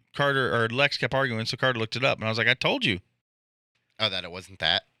Carter or Lex kept arguing, so Carter looked it up, and I was like, I told you. Oh, that it wasn't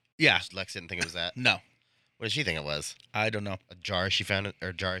that? Yeah, Lex didn't think it was that? no, What did she think it was? I don't know. A jar he found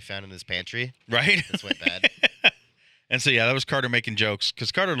in his pantry? Right? This went bad. And so yeah, that was Carter making jokes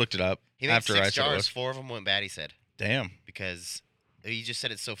because Carter looked it up He made after 6 I said it jars. was. 4 of them went bad, he said. Damn. Because he just said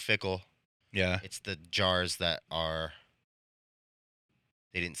it's so fickle. Yeah. It's the jars that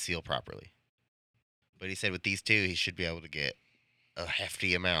they didn't seal properly. But he said with these two, he should be able to get a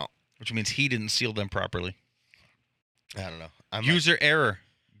hefty amount. Which means he didn't seal them properly. I don't know. User error,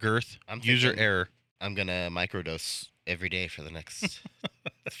 Girth. I'm User thinking- error. I'm going to microdose every day for the next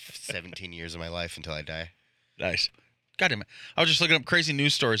 17 years of my life until I die. Nice. God damn it. I was just looking up crazy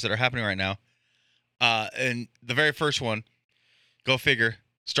news stories that are happening right now. And the very first one, go figure,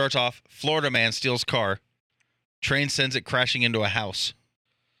 starts off, Florida man steals car. Train sends it crashing into a house.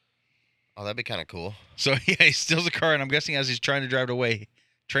 Oh, that'd be kind of cool. So, yeah, he steals a car, and I'm guessing as he's trying to drive it away,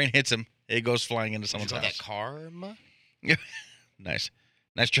 train hits him. It goes flying into someone's house. That karma? Nice.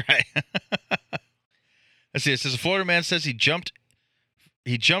 Nice try. Let's see. It says a Florida man says he jumped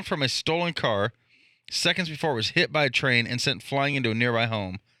from a stolen car seconds before it was hit by a train and sent flying into a nearby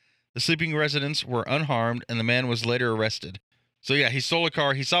home. The sleeping residents were unharmed, and the man was later arrested. So, yeah, he stole a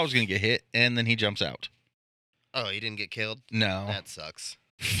car. He saw it was going to get hit, and then he jumps out. Oh, he didn't get killed? No. That sucks.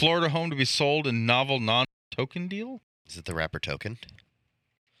 Florida home to be sold in novel non-token deal? Is it the rapper Token?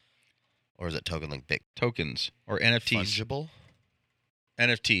 Or is it Token like big? Tokens or NFTs. Fungible?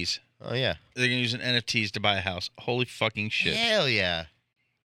 NFTs. Oh, yeah. They're going to use an NFTs to buy a house. Holy fucking shit. Hell yeah.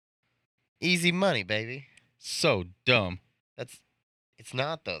 Easy money, baby. So dumb. It's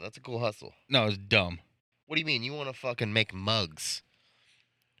not, though. That's a cool hustle. No, it's dumb. What do you mean? You want to fucking make mugs?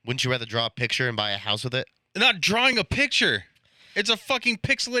 Wouldn't you rather draw a picture and buy a house with it? Not drawing a picture. It's a fucking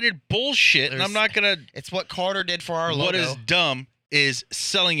pixelated bullshit, and I'm not going to... It's what Carter did for our logo. What is dumb is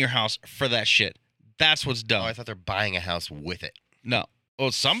selling your house for that shit. That's what's dumb. Oh, I thought they're buying a house with it. No.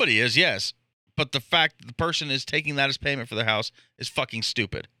 Well, somebody is, yes. But the fact that the person is taking that as payment for their house is fucking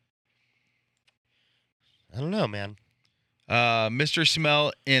stupid. I don't know, man. Mystery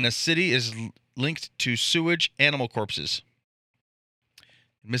smell in a city is linked to sewage animal corpses.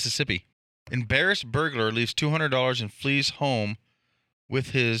 Mississippi. Embarrassed burglar leaves $200 and flees home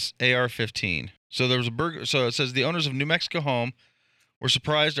with his AR-15. So there was a burglar. So it says the owners of New Mexico home were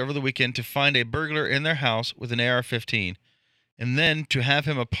surprised over the weekend to find a burglar in their house with an AR-15, and then to have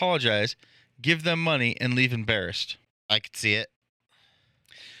him apologize, give them money, and leave embarrassed. I could see it.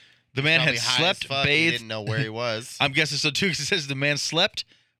 The man had Probably high as slept, fuck. He bathed. didn't know where he was. I'm guessing so too, because it says the man slept,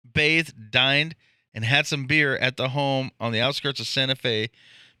 bathed, dined, and had some beer at the home on the outskirts of Santa Fe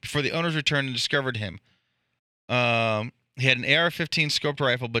before the owners returned and discovered him. He had an AR-15 scoped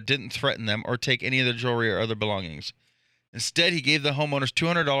rifle, but didn't threaten them or take any of their jewelry or other belongings. Instead, he gave the homeowners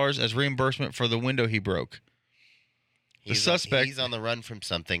 $200 as reimbursement for the window he broke. He's on the run from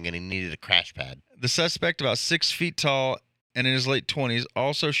something, and he needed a crash pad. The suspect, about 6 feet tall and in his late 20s,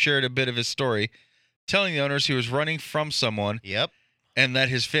 also shared a bit of his story, telling the owners he was running from someone. Yep. And that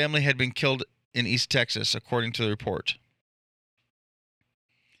his family had been killed in East Texas, according to the report.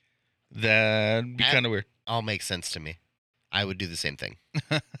 That'd be kind of weird. All makes sense to me. I would do the same thing.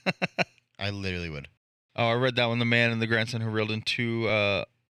 I literally would. Oh, I read that one. The man and the grandson who reeled in two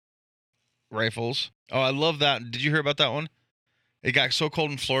rifles. Oh, I love that. Did you hear about that one? It got so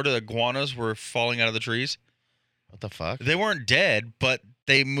cold in Florida, the iguanas were falling out of the trees. What the fuck? They weren't dead, but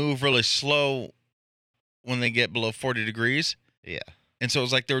they move really slow when they get below 40 degrees. Yeah. And so it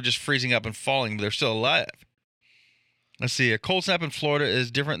was like they were just freezing up and falling, but they're still alive. Let's see. A cold snap in Florida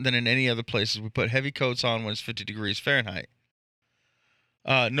is different than in any other places. We put heavy coats on when it's 50 degrees Fahrenheit.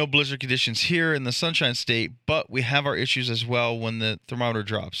 No blizzard conditions here in the Sunshine State, but we have our issues as well when the thermometer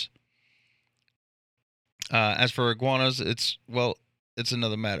drops. As for iguanas, it's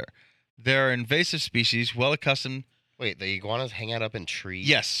another matter. They're invasive species, well accustomed. Wait, the iguanas hang out up in trees?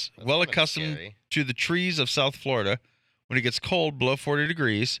 Yes, That's well kinda accustomed scary. to the trees of South Florida. When it gets cold, below 40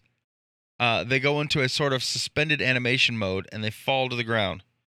 degrees, they go into a sort of suspended animation mode and they fall to the ground.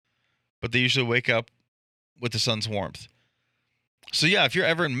 But they usually wake up with the sun's warmth. So yeah, if you're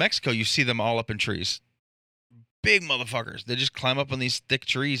ever in Mexico, you see them all up in trees. Big motherfuckers. They just climb up on these thick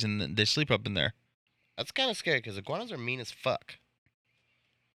trees and they sleep up in there. That's kind of scary because iguanas are mean as fuck.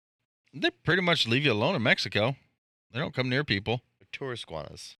 They pretty much leave you alone in Mexico. They don't come near people. They're tourist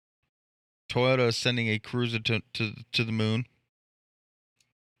iguanas. Toyota is sending a cruiser to the moon.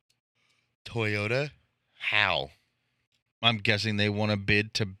 Toyota? How? I'm guessing they want to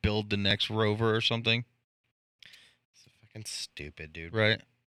bid to build the next rover or something. It's fucking stupid, dude. Right.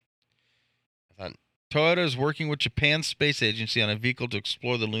 I thought Toyota is working with Japan's space agency on a vehicle to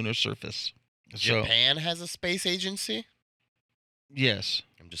explore the lunar surface. So, Japan has a space agency? yes.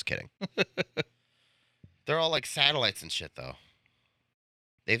 I'm just kidding. They're all like satellites and shit, though.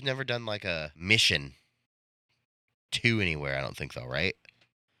 They've never done like a mission to anywhere, I don't think, though, right?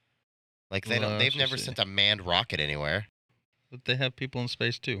 Like they've never sent a manned rocket anywhere. But they have people in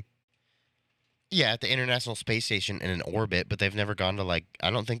space too. Yeah, at the International Space Station in an orbit, but they've never gone to, like, I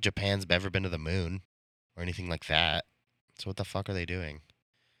don't think Japan's ever been to the moon or anything like that. So what the fuck are they doing?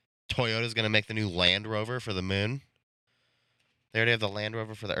 Toyota's going to make the new Land Rover for the moon? They already have the Land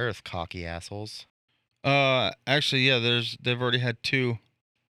Rover for the Earth, cocky assholes. Actually, yeah, they've already had 2.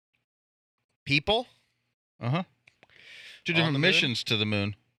 People? Uh-huh. 2 On different the moon? missions to the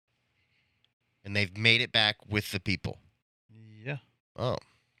moon. And they've made it back with the people. Yeah. Oh.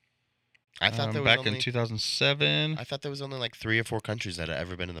 I thought there was back only, in 2007. I thought there was only like 3 or 4 countries that had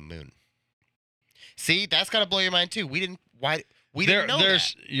ever been to the moon. See, that's gotta blow your mind too. We didn't know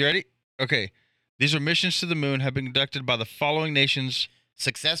that. You ready? Okay. These are missions to the moon have been conducted by the following nations.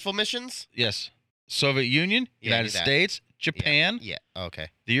 Successful missions? Yes. Soviet Union, Yeah, I United knew that. States, Japan, Yeah. Okay.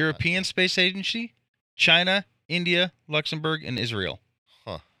 the European Space Agency, China, India, Luxembourg, and Israel.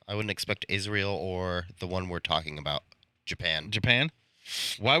 Huh. I wouldn't expect Israel or the one we're talking about, Japan. Japan?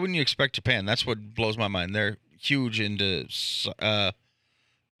 Why wouldn't you expect Japan? That's what blows my mind. They're huge into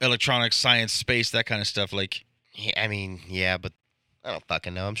electronics, science, space, that kind of stuff. Like, Yeah, I mean, yeah, but I don't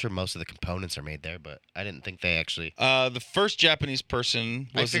fucking know. I'm sure most of the components are made there, but I didn't think they actually. the first Japanese person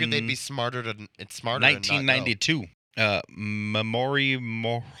was I figured in they'd be smarter to. It's smarter. to not know. 1992. Mamori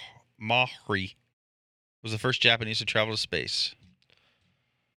Mahri was the first Japanese to travel to space.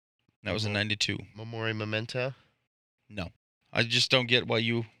 That was in 92. Memori Memento. No. I just don't get why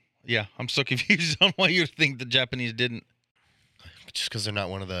you... Yeah, I'm so confused on why you think the Japanese didn't. Just because they're not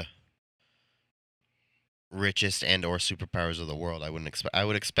one of the richest and or superpowers of the world, I wouldn't expect. I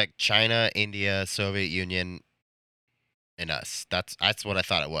would expect China, India, Soviet Union, and us. That's what I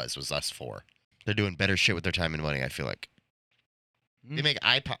thought it was us 4. They're doing better shit with their time and money. I feel like they make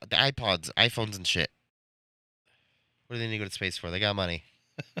iPods, iPhones, and shit. What do they need to go to space for? They got money.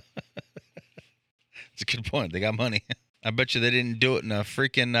 That's a good point. They got money. I bet you they didn't do it in a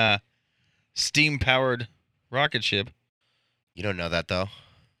freaking steam-powered rocket ship. You don't know that though.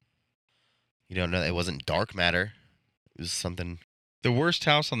 You don't know it wasn't dark matter. It was something. The worst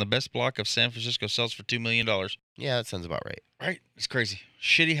house on the best block of San Francisco sells for $2 million. Yeah, that sounds about right. Right? It's crazy.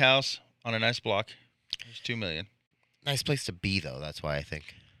 Shitty house on a nice block. It's $2 million. Nice place to be though. That's why I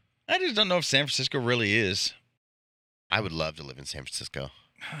think. I just don't know if San Francisco really is. I would love to live in San Francisco.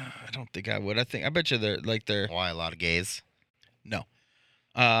 I don't think I would. I bet you they're Why a lot of gays? no.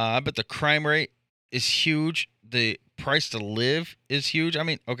 I bet the crime rate is huge. The price to live is huge. I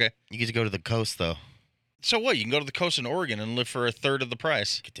mean, okay. You get to go to the coast though. So what? You can go to the coast in Oregon and live for a third of the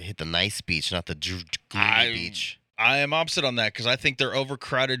price. Get to hit the nice beach, not the gloomy beach. I am opposite on that because I think their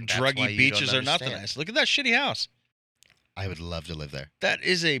overcrowded, That's why druggy you beaches don't are not the understand. nice. Look at that shitty house. I would love to live there. That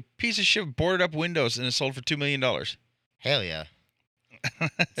is a piece of shit with boarded up windows and it's sold for $2 million. Hell yeah.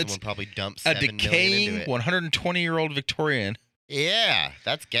 It's Someone probably dumped a $7 million decaying into it. 120-year-old Victorian. Yeah,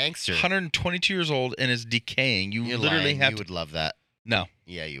 that's gangster. 122 years old and is decaying. You You're literally lying. have You to. would love that. No,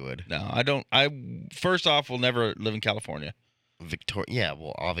 Yeah, you would. no, I don't. I first off will never live in California. Yeah,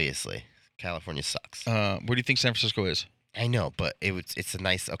 well, obviously, California sucks. Where do you think San Francisco is? I know, but it's a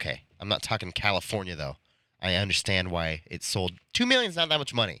nice. Okay, I'm not talking California though. I understand why it's sold. $2 million is not that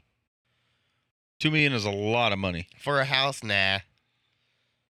much money $2 million is a lot of money. for a house. Nah,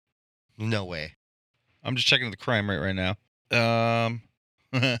 no way. I'm just checking the crime rate right now.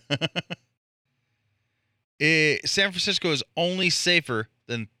 San Francisco is only safer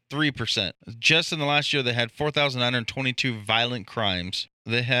than 3%. Just in the last year, they had 4,922 violent crimes.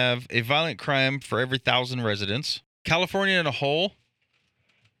 They have a violent crime for every 1,000 residents. California in a whole,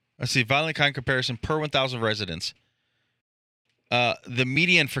 let's see, violent crime comparison per 1,000 residents. The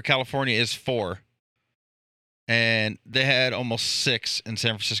median for California is 4. And they had almost 6 in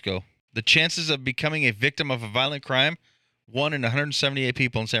San Francisco. The chances of becoming a victim of a violent crime, 1 in 178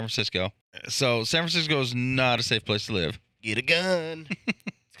 people in San Francisco. So San Francisco is not a safe place to live. Get a gun. It's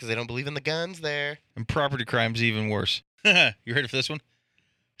because they don't believe in the guns there. And property crime's even worse. You ready for this one?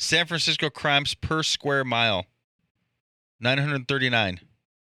 San Francisco crimes per square mile, 939.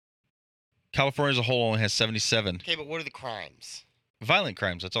 California as a whole only has 77. Okay, but what are the crimes? Violent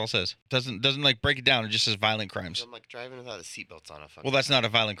crimes, that's all it says. Doesn't like break it down, it just says violent crimes. I'm like driving without a seatbelt on. Well, that's not a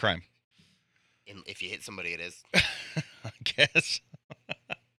violent crime. If you hit somebody, it is. I guess.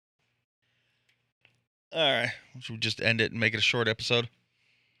 All right. Should we just end it and make it a short episode?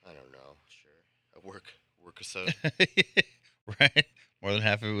 I don't know. Sure. A work episode. Right? More than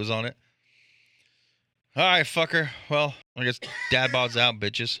half of it was on it. All right, fucker. Well, I guess dad bods out,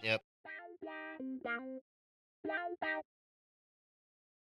 bitches. Yep.